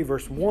chapter 3,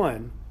 verse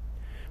 1,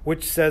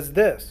 which says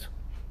this,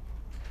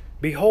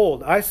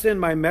 "Behold, I send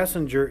my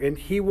messenger, and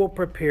he will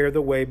prepare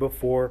the way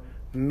before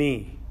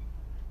me."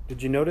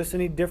 Did you notice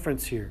any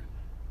difference here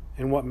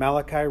in what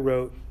Malachi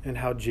wrote and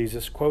how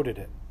Jesus quoted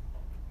it?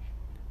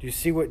 Do you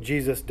see what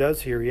Jesus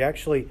does here? He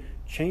actually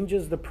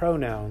changes the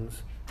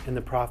pronouns in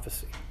the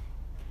prophecy.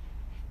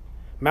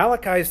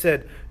 Malachi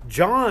said,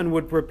 John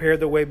would prepare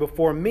the way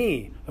before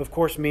me, of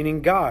course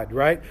meaning God,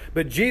 right?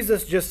 But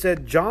Jesus just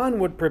said, John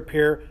would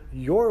prepare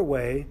your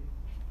way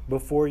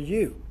before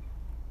you.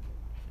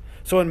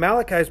 So in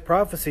Malachi's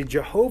prophecy,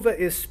 Jehovah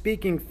is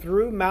speaking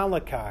through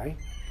Malachi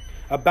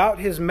about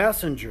his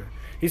messenger.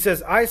 He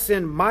says, I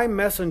send my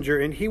messenger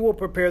and he will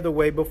prepare the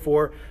way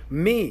before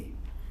me.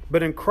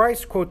 But in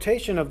Christ's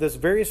quotation of this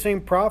very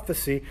same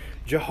prophecy,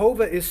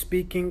 Jehovah is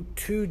speaking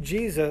to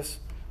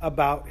Jesus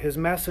about his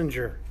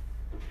messenger.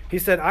 He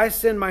said, I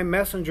send my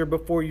messenger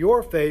before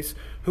your face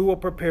who will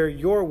prepare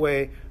your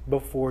way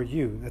before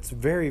you. That's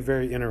very,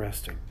 very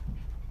interesting.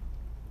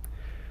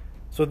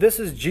 So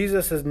this is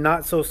Jesus'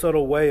 not so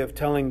subtle way of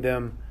telling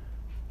them,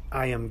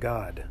 I am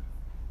God.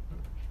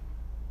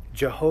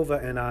 Jehovah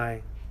and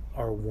I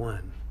are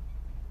one.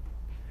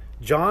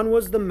 John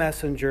was the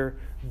messenger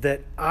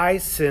that I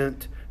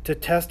sent to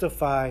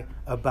testify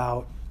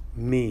about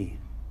me.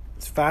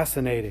 It's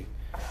fascinating.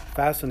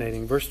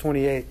 Fascinating. Verse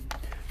 28.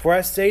 For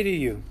I say to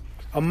you,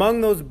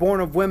 among those born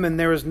of women,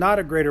 there is not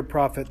a greater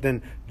prophet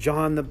than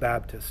John the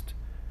Baptist.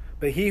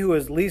 But he who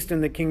is least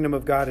in the kingdom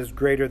of God is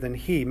greater than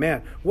he.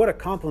 Man, what a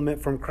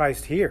compliment from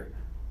Christ here.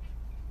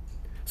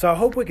 So I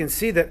hope we can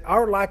see that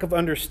our lack of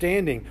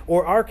understanding,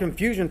 or our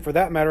confusion for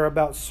that matter,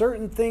 about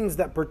certain things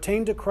that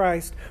pertain to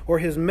Christ or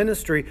his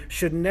ministry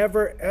should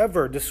never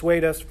ever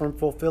dissuade us from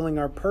fulfilling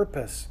our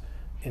purpose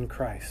in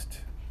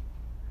Christ.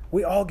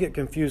 We all get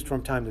confused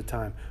from time to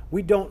time.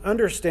 We don't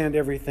understand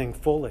everything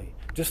fully,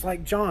 just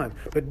like John.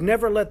 But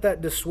never let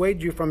that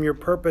dissuade you from your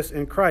purpose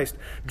in Christ.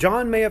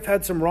 John may have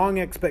had some wrong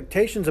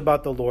expectations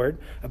about the Lord,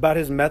 about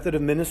his method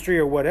of ministry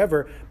or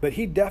whatever, but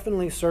he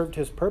definitely served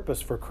his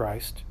purpose for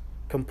Christ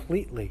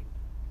completely.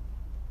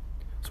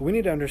 So we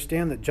need to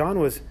understand that John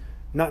was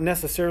not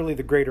necessarily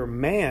the greater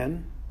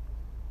man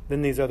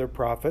than these other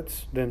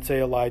prophets, than say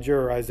Elijah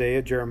or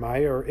Isaiah,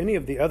 Jeremiah, or any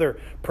of the other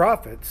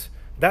prophets.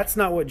 That's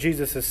not what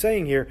Jesus is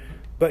saying here,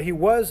 but he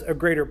was a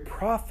greater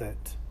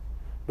prophet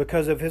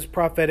because of his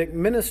prophetic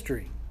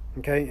ministry.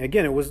 Okay,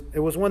 again, it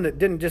was one that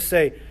didn't just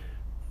say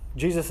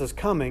Jesus is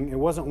coming. It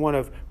wasn't one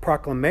of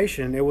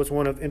proclamation. It was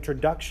one of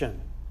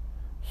introduction.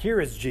 Here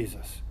is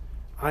Jesus.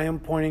 I am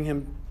pointing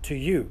him to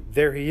you.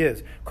 There he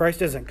is.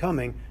 Christ isn't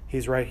coming.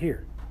 He's right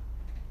here.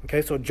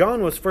 Okay, so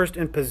John was first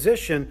in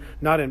position,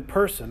 not in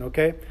person.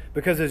 Okay,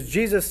 because as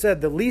Jesus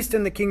said, the least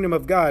in the kingdom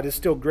of God is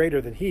still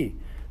greater than he.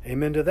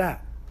 Amen to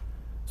that.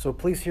 So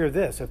please hear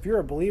this. If you're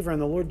a believer in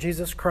the Lord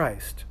Jesus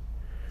Christ,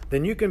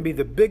 then you can be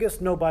the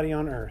biggest nobody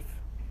on earth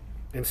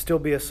and still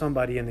be a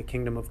somebody in the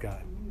kingdom of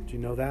God. Do you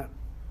know that?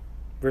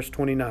 Verse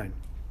 29.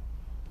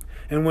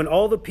 And when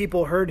all the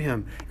people heard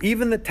him,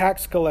 even the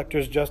tax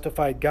collectors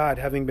justified God,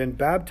 having been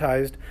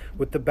baptized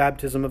with the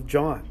baptism of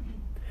John.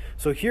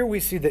 So here we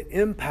see the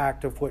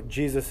impact of what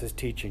Jesus is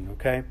teaching,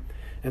 okay?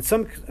 And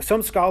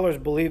some scholars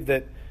believe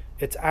that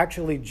it's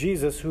actually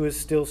Jesus who is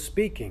still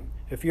speaking.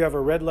 If you have a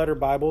red letter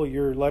Bible,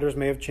 your letters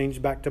may have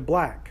changed back to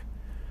black.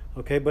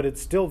 Okay, but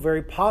it's still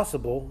very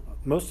possible,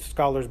 most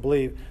scholars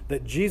believe,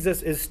 that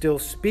Jesus is still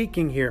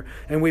speaking here.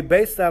 And we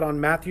base that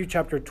on Matthew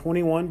chapter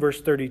 21,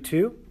 verse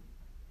 32.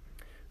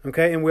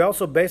 Okay, and we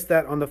also base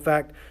that on the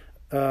fact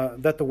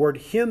that the word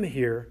him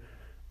here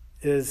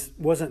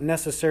wasn't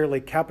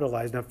necessarily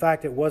capitalized. In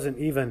fact, it wasn't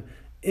even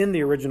in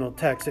the original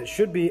text. It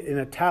should be in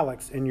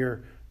italics in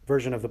your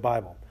version of the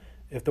Bible.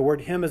 If the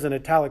word him is in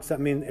italics,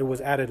 that means it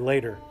was added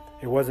later.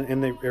 It wasn't in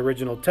the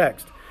original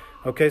text.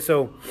 Okay,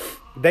 so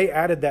they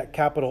added that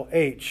capital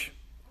H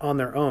on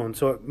their own.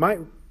 So it might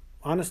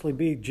honestly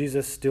be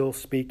Jesus still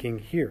speaking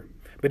here.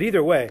 But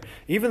either way,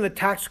 even the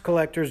tax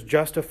collectors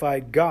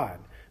justified God.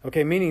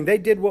 Okay, meaning they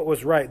did what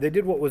was right. They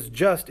did what was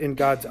just in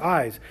God's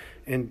eyes.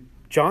 And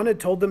John had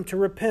told them to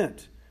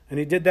repent. And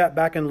he did that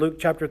back in Luke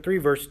chapter 3,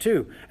 verse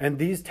 2. And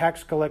these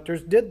tax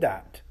collectors did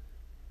that.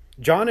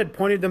 John had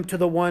pointed them to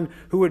the one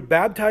who would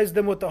baptize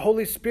them with the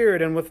Holy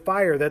Spirit and with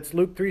fire. That's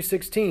Luke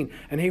 3:16.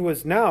 And he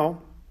was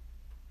now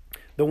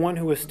the one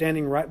who was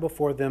standing right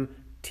before them,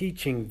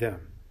 teaching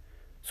them.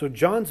 So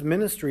John's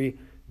ministry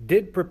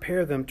did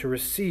prepare them to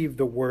receive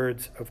the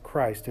words of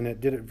Christ, and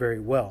it did it very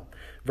well.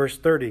 Verse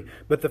 30,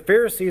 but the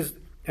Pharisees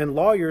and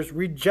lawyers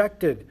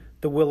rejected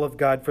the will of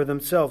God for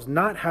themselves,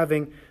 not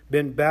having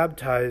been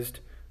baptized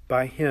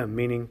by him,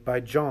 meaning by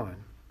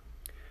John.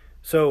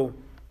 So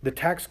the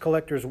tax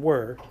collectors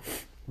were,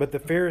 but the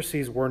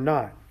Pharisees were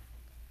not.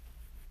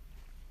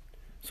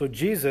 So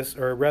Jesus,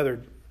 or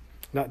rather,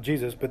 not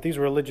Jesus, but these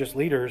religious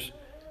leaders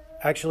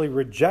actually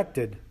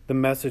rejected the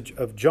message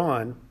of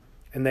John,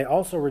 and they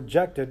also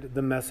rejected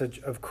the message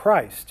of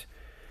Christ.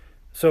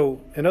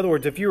 So, in other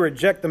words, if you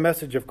reject the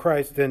message of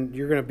Christ, then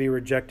you're going to be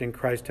rejecting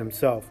Christ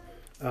himself.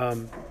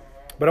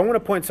 But I want to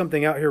point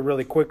something out here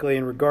really quickly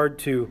in regard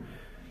to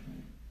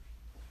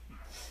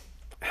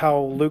how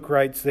Luke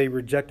writes they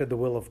rejected the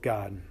will of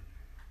God.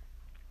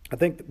 I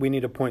think we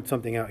need to point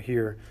something out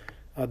here.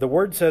 The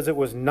word says it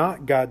was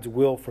not God's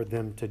will for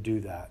them to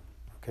do that.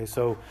 Okay,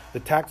 so the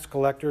tax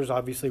collectors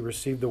obviously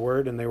received the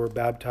word and they were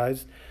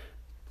baptized.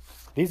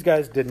 These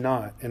guys did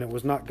not, and it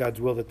was not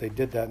God's will that they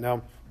did that.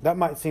 Now, that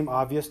might seem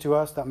obvious to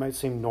us. That might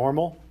seem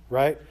normal,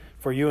 right?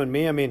 For you and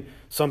me. I mean,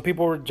 some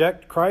people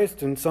reject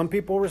Christ and some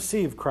people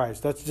receive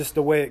Christ. That's just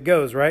the way it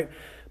goes, right?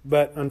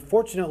 But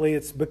unfortunately,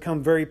 it's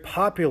become very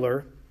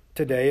popular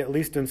today, at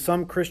least in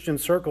some Christian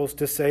circles,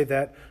 to say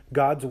that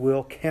God's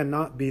will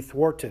cannot be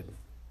thwarted.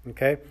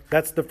 Okay?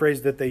 That's the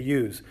phrase that they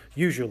use,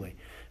 usually.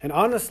 And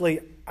honestly,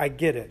 I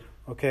get it.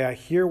 Okay? I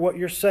hear what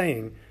you're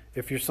saying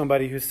if you're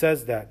somebody who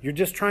says that. You're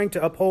just trying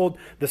to uphold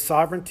the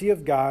sovereignty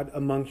of God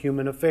among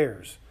human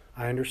affairs.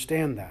 I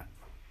understand that.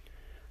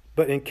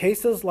 But in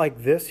cases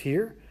like this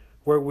here,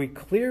 where we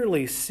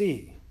clearly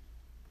see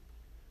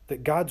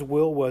that God's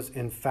will was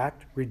in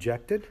fact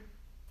rejected,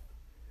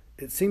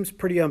 it seems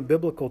pretty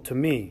unbiblical to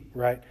me,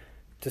 right,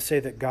 to say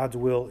that God's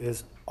will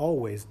is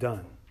always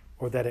done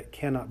or that it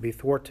cannot be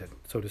thwarted,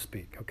 so to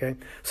speak, okay?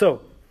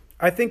 So,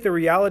 I think the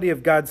reality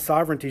of God's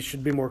sovereignty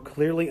should be more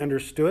clearly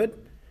understood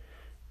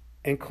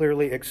and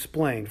clearly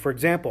explained. For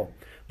example,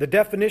 the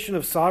definition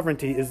of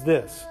sovereignty is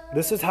this.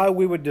 This is how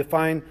we would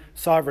define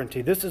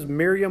sovereignty. This is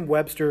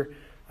Merriam-Webster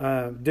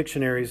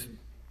Dictionary's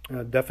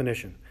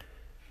definition.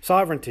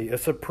 Sovereignty, a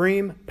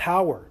supreme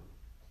power,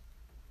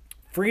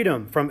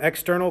 freedom from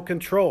external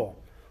control,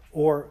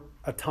 or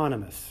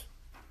autonomous.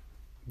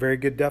 Very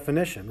good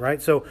definition,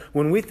 right? So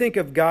when we think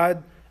of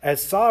God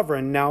as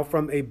sovereign now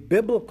from a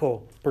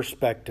biblical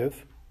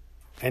perspective,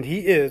 and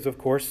he is, of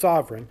course,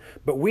 sovereign,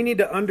 but we need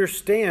to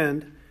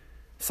understand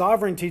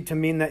sovereignty to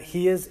mean that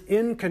he is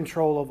in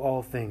control of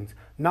all things,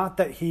 not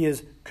that he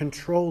is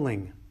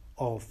controlling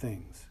all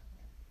things.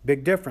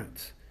 Big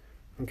difference.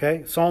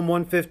 Okay? Psalm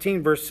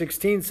 115 verse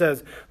 16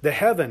 says,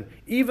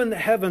 even the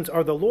heavens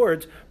are the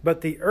Lord's,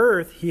 but the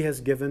earth he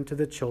has given to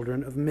the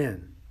children of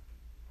men.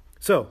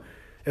 So,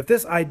 if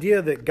this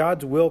idea that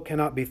God's will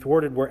cannot be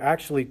thwarted were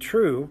actually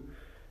true,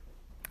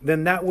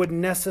 then that would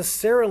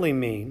necessarily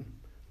mean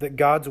that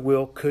God's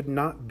will could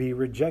not be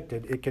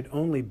rejected. It could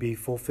only be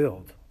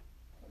fulfilled,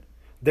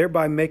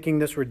 thereby making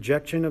this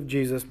rejection of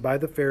Jesus by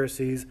the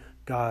Pharisees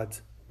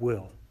God's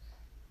will.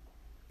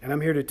 And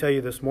I'm here to tell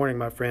you this morning,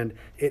 my friend,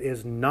 it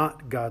is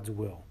not God's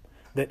will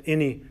that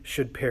any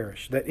should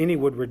perish, that any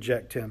would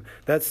reject him.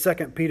 That's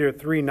 2 Peter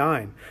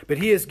 3:9. But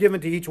he has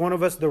given to each one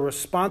of us the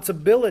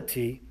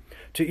responsibility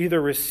to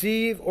either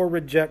receive or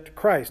reject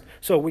Christ.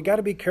 So we got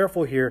to be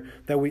careful here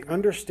that we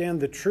understand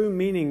the true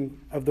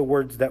meaning of the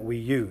words that we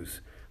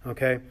use.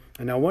 Okay?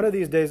 And now one of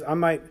these days I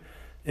might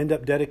end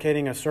up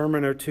dedicating a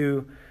sermon or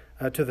two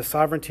to the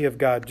sovereignty of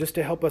God, just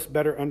to help us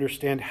better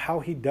understand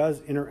how he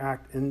does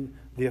interact in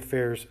the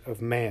affairs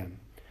of man.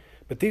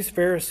 But these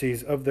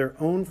Pharisees, of their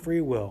own free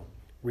will,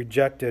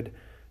 rejected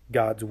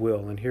God's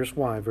will. And here's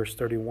why, verse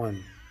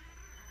 31.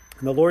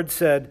 And the Lord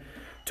said,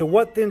 "To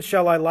what then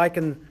shall I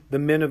liken the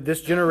men of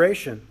this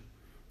generation?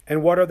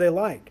 And what are they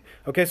like?"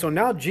 Okay, so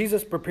now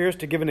Jesus prepares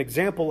to give an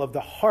example of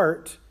the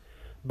heart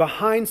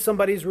behind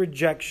somebody's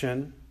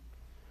rejection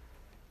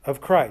of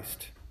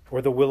Christ,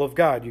 or the will of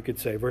God, you could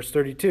say. Verse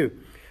 32.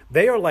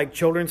 "They are like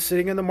children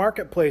sitting in the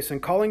marketplace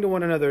and calling to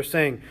one another,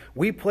 saying,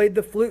 'We played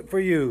the flute for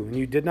you, and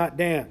you did not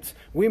dance.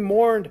 We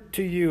mourned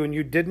to you, and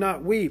you did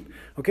not weep.'"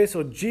 Okay,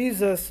 so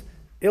Jesus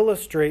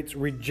illustrates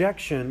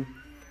rejection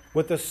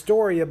with a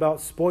story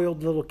about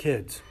spoiled little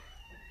kids.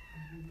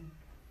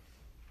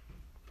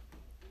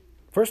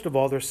 First of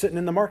all, they're sitting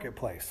in the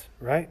marketplace,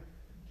 right?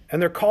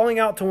 And they're calling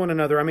out to one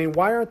another. I mean,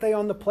 why aren't they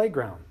on the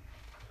playground?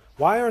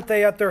 Why aren't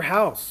they at their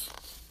house?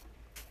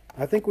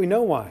 I think we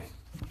know why.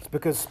 It's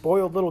because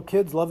spoiled little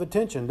kids love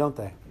attention, don't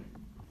they? I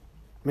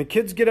mean,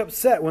 kids get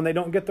upset when they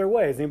don't get their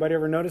way. Has anybody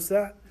ever noticed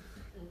that?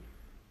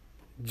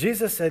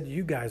 Jesus said,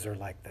 you guys are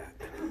like that.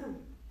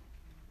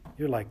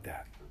 You're like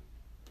that.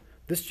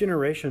 This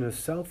generation is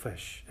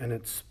selfish and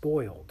it's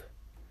spoiled.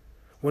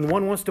 When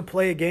one wants to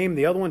play a game,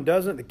 the other one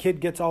doesn't, the kid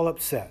gets all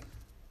upset,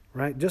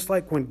 right? Just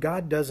like when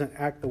God doesn't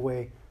act the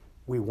way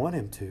we want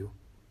him to,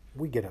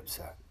 we get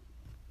upset.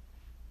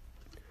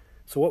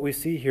 So what we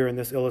see here in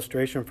this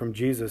illustration from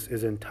Jesus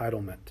is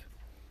entitlement.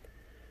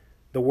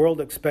 The world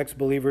expects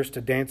believers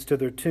to dance to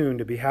their tune,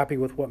 to be happy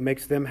with what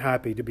makes them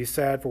happy, to be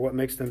sad for what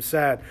makes them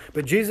sad.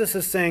 But Jesus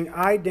is saying,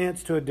 I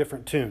dance to a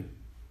different tune.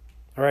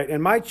 All right,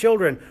 and my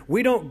children,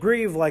 we don't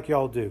grieve like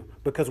y'all do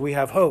because we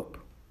have hope.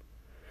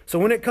 So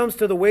when it comes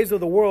to the ways of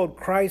the world,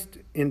 Christ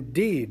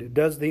indeed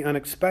does the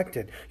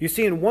unexpected. You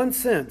see, in one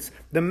sense,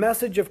 the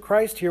message of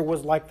Christ here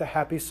was like the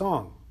happy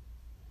song,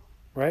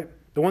 right?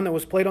 The one that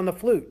was played on the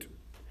flute.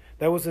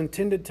 That was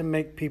intended to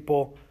make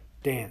people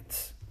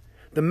dance.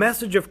 The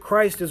message of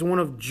Christ is one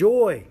of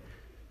joy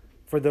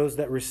for those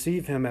that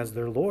receive him as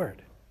their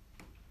Lord.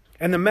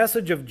 And the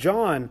message of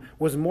John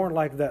was more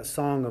like that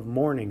song of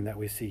mourning that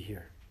we see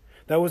here.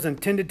 That was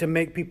intended to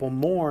make people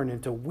mourn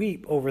and to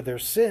weep over their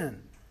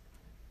sin.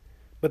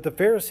 But the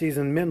Pharisees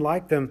and men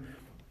like them,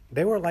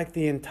 they were like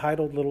the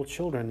entitled little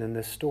children in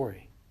this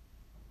story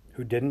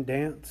who didn't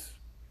dance,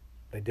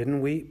 they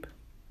didn't weep.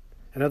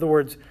 In other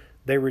words,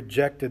 they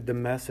rejected the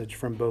message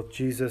from both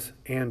Jesus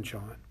and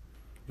John.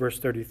 Verse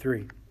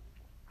 33.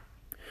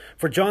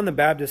 For John the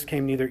Baptist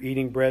came neither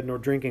eating bread nor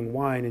drinking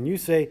wine, and you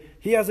say,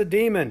 he has a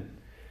demon.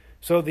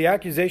 So the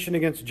accusation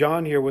against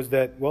John here was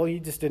that, well, he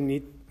just didn't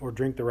eat or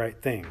drink the right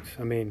things.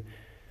 I mean,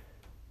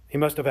 he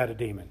must have had a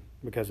demon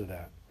because of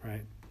that,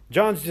 right?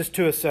 John's just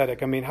too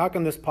ascetic. I mean, how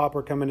can this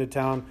pauper come into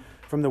town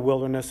from the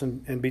wilderness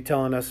and be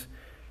telling us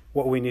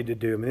what we need to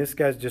do? I mean, this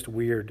guy's just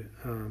weird,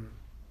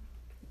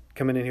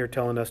 coming in here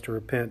telling us to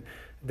repent.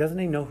 Doesn't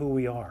he know who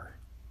we are?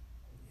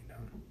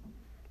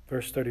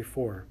 Verse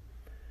 34.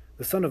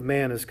 The Son of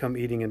Man has come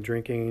eating and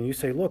drinking, and you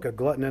say, look, a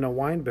glutton and a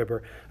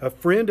winebibber, a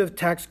friend of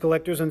tax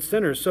collectors and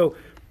sinners. So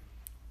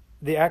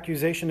the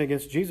accusation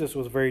against Jesus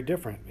was very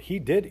different. He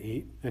did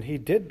eat and he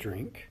did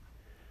drink,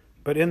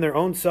 but in their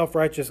own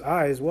self-righteous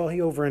eyes, well,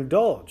 he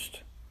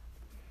overindulged.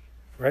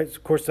 Right?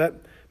 Of course, that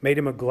made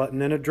him a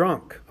glutton and a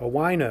drunk, a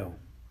wino.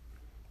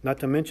 Not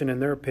to mention, in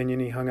their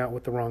opinion, he hung out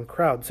with the wrong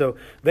crowd. So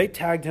they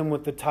tagged him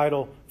with the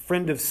title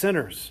friend of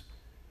sinners,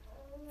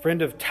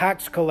 friend of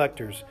tax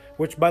collectors,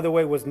 which, by the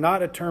way, was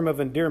not a term of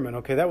endearment.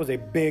 Okay, that was a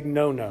big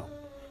no-no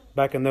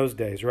back in those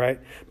days, right?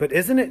 But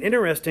isn't it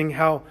interesting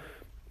how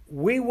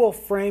we will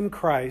frame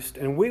Christ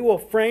and we will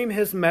frame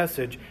his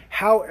message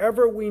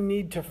however we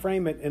need to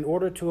frame it in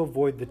order to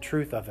avoid the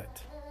truth of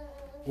it,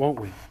 won't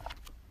we?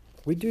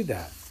 We do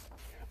that.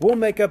 We'll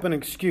make up an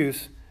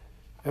excuse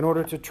in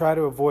order to try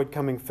to avoid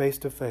coming face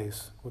to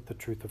face with the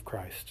truth of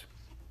Christ.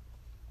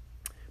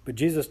 But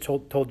Jesus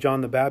told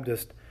John the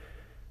Baptist,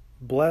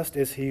 blessed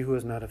is he who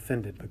is not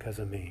offended because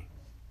of me.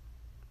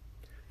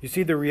 You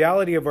see, the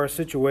reality of our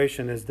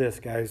situation is this,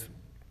 guys.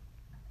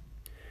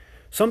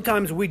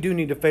 Sometimes we do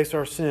need to face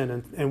our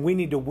sin and we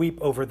need to weep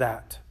over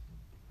that.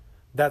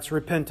 That's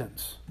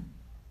repentance.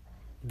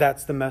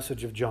 That's the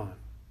message of John.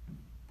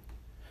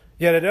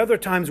 Yet at other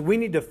times we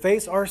need to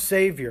face our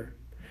Savior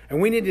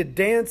and we need to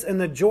dance in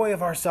the joy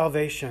of our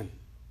salvation.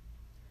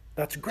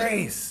 That's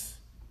grace.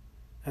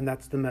 And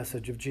that's the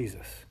message of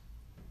Jesus,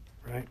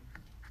 right?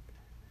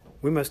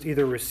 We must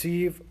either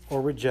receive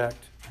or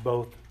reject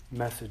both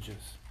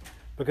messages.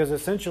 Because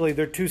essentially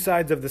they're two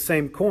sides of the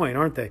same coin,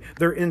 aren't they?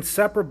 They're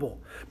inseparable.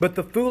 But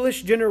the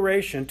foolish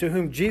generation to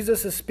whom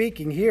Jesus is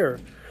speaking here,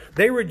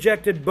 they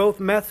rejected both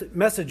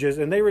messages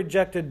and they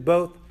rejected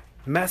both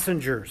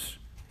messengers.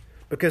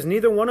 Because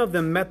neither one of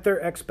them met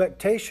their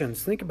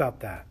expectations. Think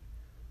about that.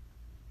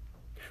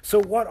 So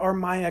what are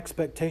my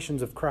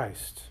expectations of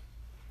Christ?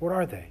 What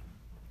are they?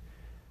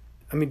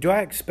 I mean, do I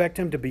expect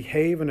him to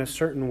behave in a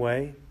certain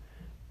way?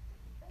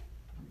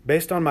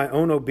 Based on my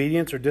own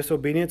obedience or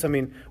disobedience? I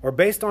mean, or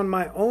based on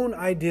my own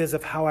ideas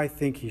of how I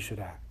think he should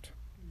act?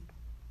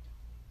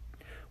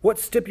 What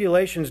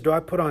stipulations do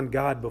I put on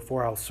God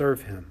before I'll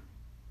serve him?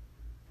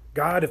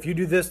 God, if you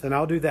do this, then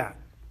I'll do that.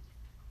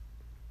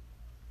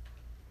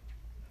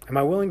 Am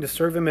I willing to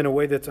serve him in a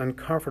way that's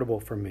uncomfortable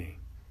for me?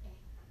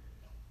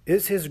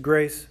 Is his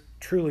grace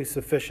truly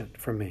sufficient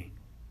for me?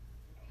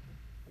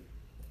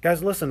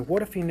 Guys, listen,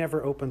 what if he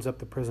never opens up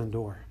the prison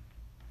door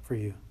for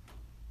you?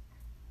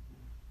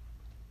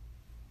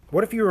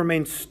 What if you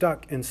remain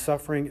stuck in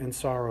suffering and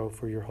sorrow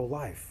for your whole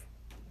life?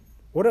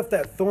 What if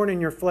that thorn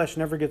in your flesh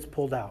never gets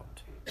pulled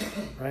out?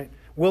 Right?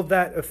 Will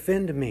that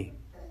offend me?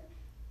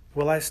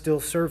 Will I still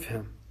serve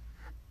him?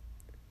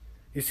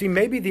 You see,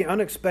 maybe the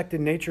unexpected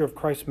nature of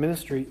Christ's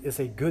ministry is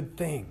a good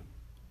thing.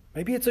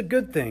 Maybe it's a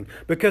good thing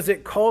because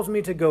it calls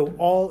me to go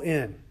all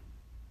in.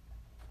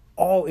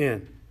 All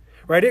in.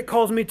 Right? It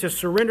calls me to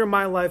surrender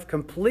my life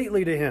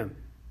completely to him.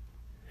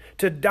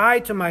 To die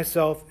to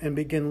myself and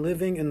begin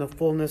living in the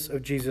fullness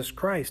of Jesus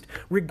Christ,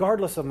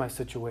 regardless of my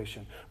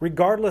situation,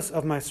 regardless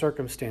of my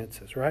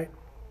circumstances, right?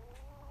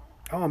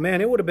 Oh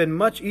man, it would have been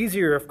much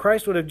easier if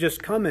Christ would have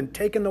just come and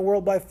taken the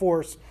world by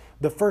force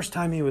the first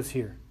time he was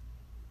here.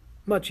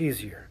 Much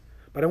easier.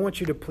 But I want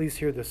you to please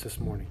hear this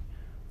morning.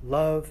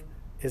 Love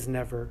is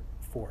never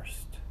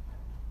forced.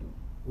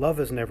 Love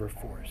is never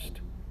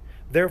forced.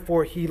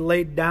 Therefore, he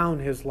laid down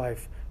his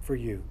life for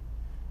you.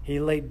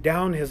 He laid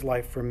down his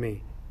life for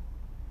me.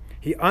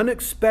 He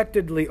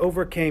unexpectedly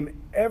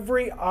overcame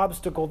every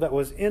obstacle that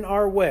was in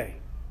our way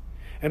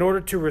in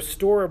order to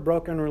restore a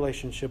broken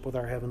relationship with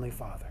our Heavenly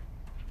Father.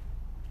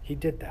 He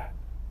did that.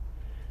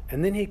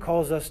 And then he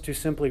calls us to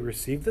simply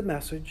receive the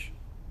message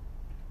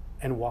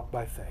and walk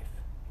by faith.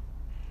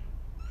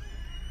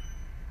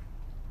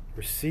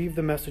 Receive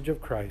the message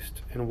of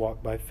Christ and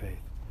walk by faith.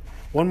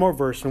 One more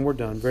verse and we're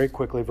done very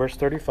quickly. Verse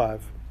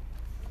 35.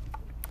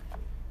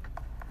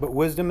 But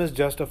wisdom is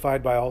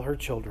justified by all her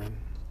children.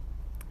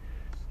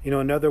 You know,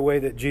 another way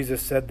that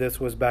Jesus said this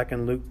was back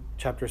in Luke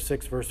chapter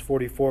 6, verse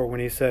 44, when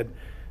he said,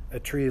 a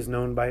tree is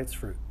known by its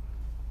fruit.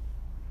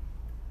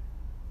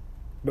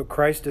 But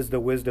Christ is the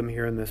wisdom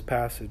here in this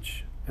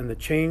passage. and the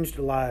changed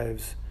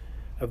lives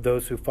of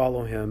those who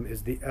follow him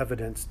is the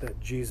evidence that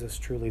Jesus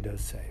truly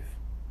does save.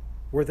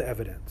 We're the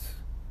evidence.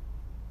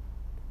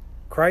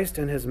 Christ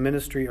and his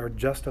ministry are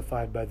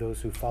justified by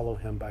those who follow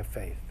him by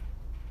faith.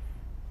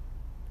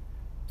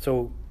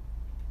 So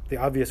the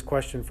obvious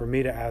question for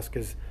me to ask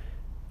is,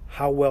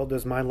 how well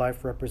does my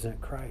life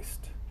represent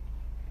Christ?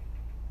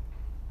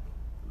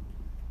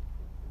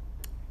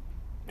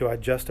 Do I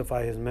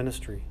justify his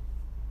ministry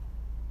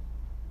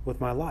with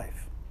my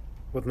life,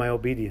 with my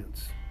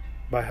obedience,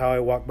 by how I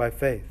walk by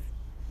faith?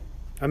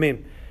 I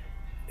mean,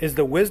 is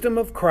the wisdom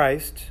of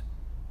Christ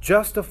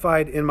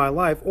justified in my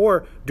life,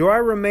 or do I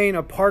remain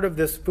a part of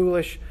this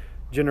foolish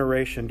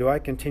generation? Do I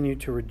continue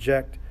to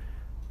reject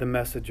the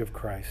message of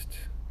Christ?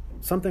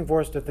 Something for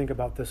us to think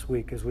about this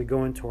week as we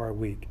go into our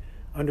week.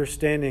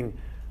 Understanding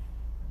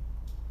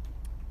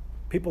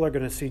people are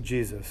going to see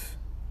Jesus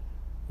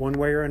one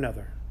way or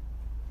another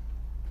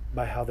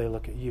by how they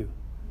look at you,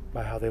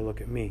 by how they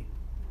look at me,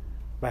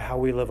 by how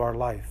we live our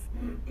life.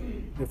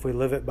 If we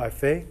live it by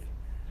faith,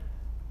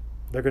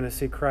 they're going to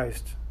see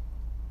Christ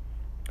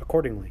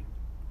accordingly.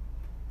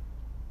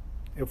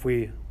 If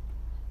we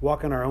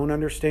walk in our own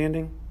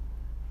understanding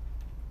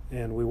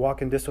and we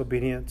walk in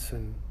disobedience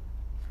and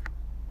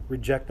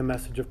reject the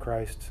message of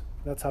Christ,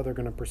 that's how they're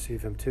going to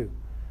perceive him too.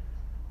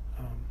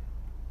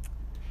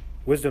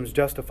 Wisdom's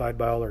justified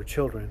by all our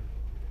children.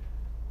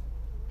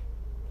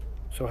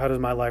 So how does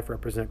my life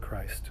represent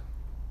Christ?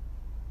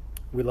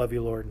 We love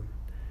you, Lord.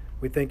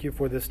 We thank you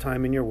for this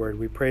time in your word.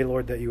 We pray,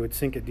 Lord, that you would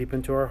sink it deep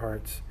into our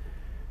hearts.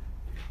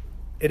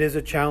 It is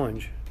a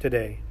challenge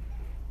today.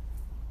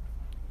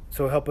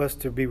 So help us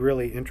to be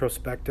really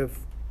introspective.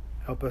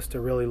 Help us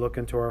to really look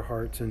into our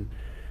hearts and,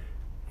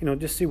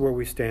 just see where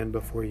we stand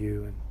before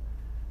you and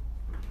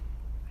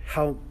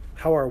how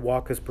our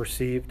walk is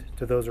perceived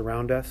to those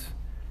around us.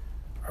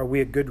 Are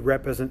we a good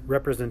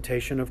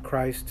representation of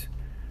Christ?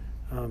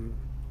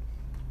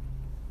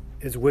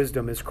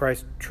 Is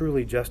Christ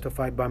truly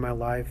justified by my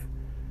life,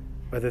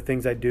 by the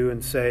things I do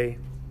and say?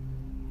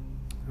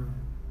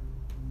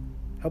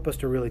 Help us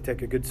to really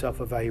take a good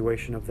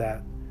self-evaluation of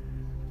that,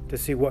 to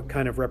see what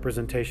kind of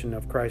representation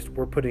of Christ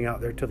we're putting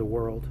out there to the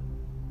world.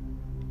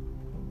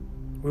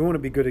 We want to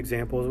be good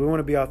examples. We want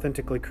to be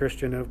authentically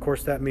Christian, and of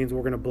course that means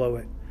we're going to blow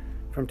it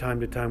from time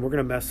to time. We're going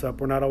to mess up.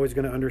 We're not always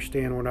going to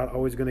understand. We're not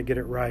always going to get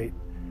it right.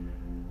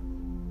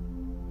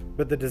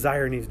 But the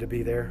desire needs to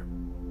be there.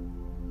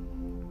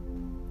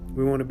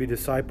 We want to be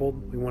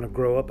discipled. We want to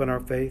grow up in our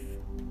faith.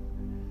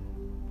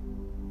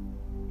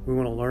 We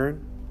want to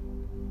learn.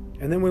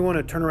 And then we want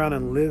to turn around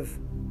and live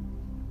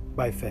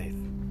by faith,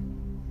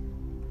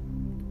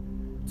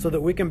 so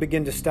that we can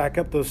begin to stack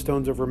up those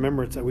stones of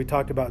remembrance that we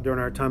talked about during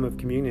our time of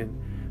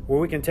communion, where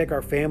we can take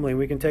our family,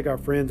 we can take our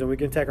friends, and we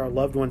can take our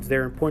loved ones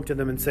there and point to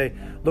them and say,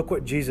 look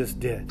what Jesus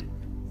did.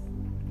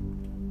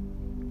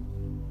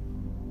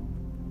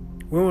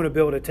 We want to be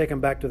able to take them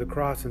back to the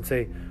cross and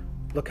say,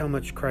 look how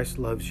much Christ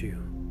loves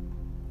you.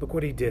 Look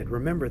what he did.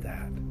 Remember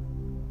that.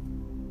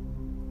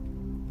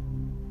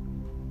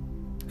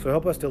 So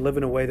help us to live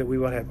in a way that we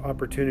would have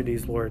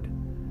opportunities, Lord,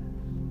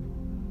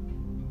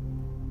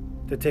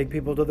 to take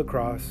people to the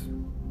cross,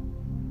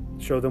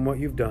 show them what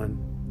you've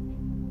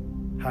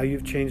done, how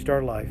you've changed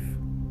our life.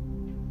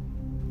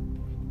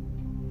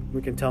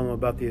 We can tell them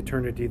about the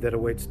eternity that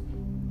awaits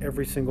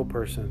every single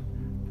person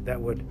that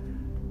would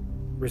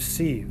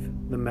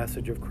receive the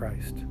message of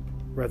Christ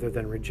rather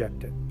than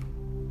reject it.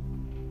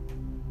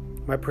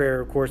 My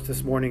prayer, of course,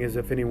 this morning is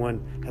if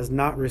anyone has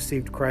not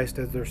received Christ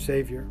as their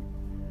Savior,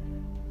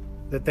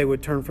 that they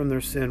would turn from their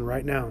sin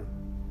right now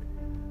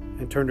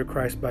and turn to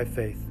Christ by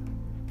faith.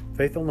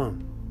 Faith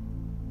alone.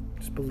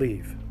 Just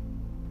believe.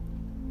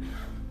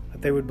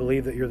 That they would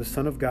believe that you're the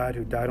Son of God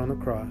who died on the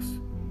cross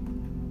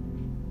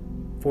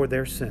for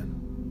their sin,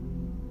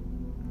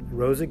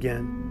 rose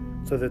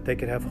again so that they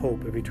could have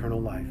hope of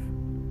eternal life.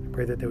 I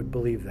pray that they would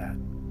believe that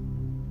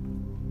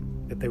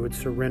they would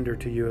surrender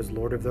to you as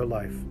Lord of their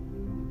life.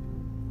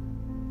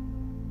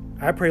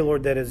 I pray,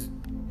 Lord, that as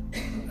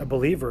a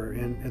believer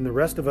and the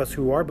rest of us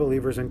who are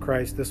believers in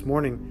Christ this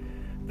morning,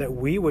 that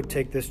we would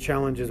take this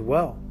challenge as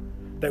well,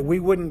 that we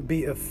wouldn't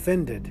be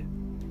offended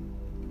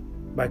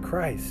by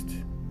Christ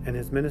and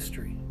his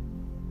ministry,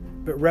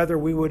 but rather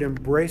we would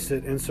embrace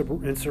it and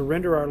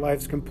surrender our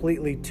lives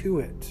completely to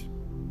it,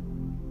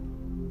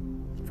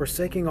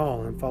 forsaking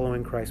all and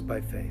following Christ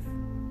by faith,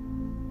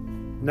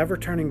 never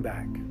turning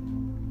back.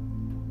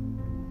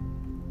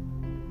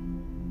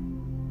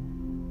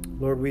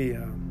 Lord, we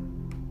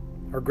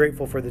are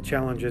grateful for the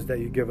challenges that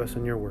you give us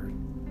in your word.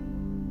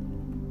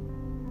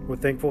 We're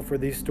thankful for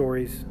these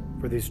stories,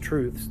 for these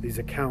truths, these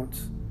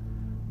accounts,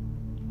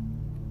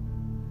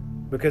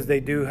 because they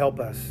do help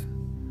us.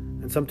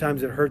 And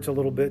sometimes it hurts a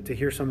little bit to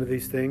hear some of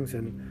these things,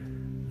 and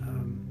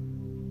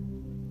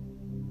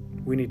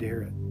we need to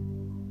hear it.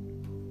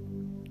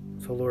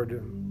 So, Lord,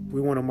 we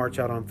want to march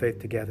out on faith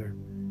together.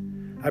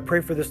 I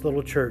pray for this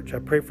little church. I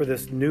pray for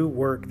this new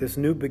work, this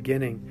new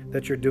beginning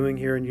that you're doing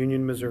here in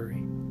Union,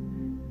 Missouri,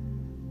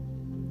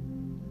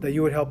 that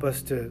you would help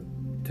us to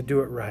do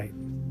it right,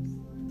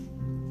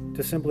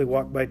 to simply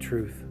walk by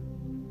truth,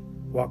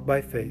 walk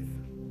by faith,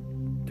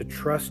 to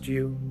trust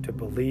you, to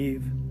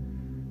believe,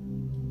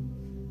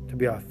 to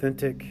be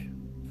authentic,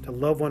 to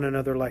love one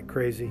another like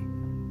crazy,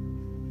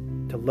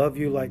 to love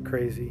you like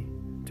crazy,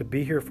 to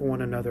be here for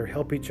one another,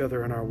 help each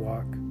other in our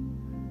walk.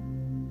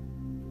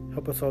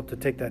 Help us all to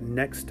take that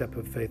next step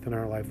of faith in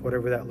our life,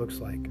 whatever that looks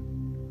like.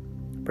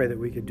 I pray that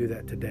we could do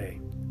that today.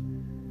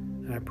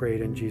 And I pray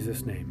it in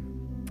Jesus'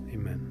 name.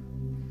 Amen.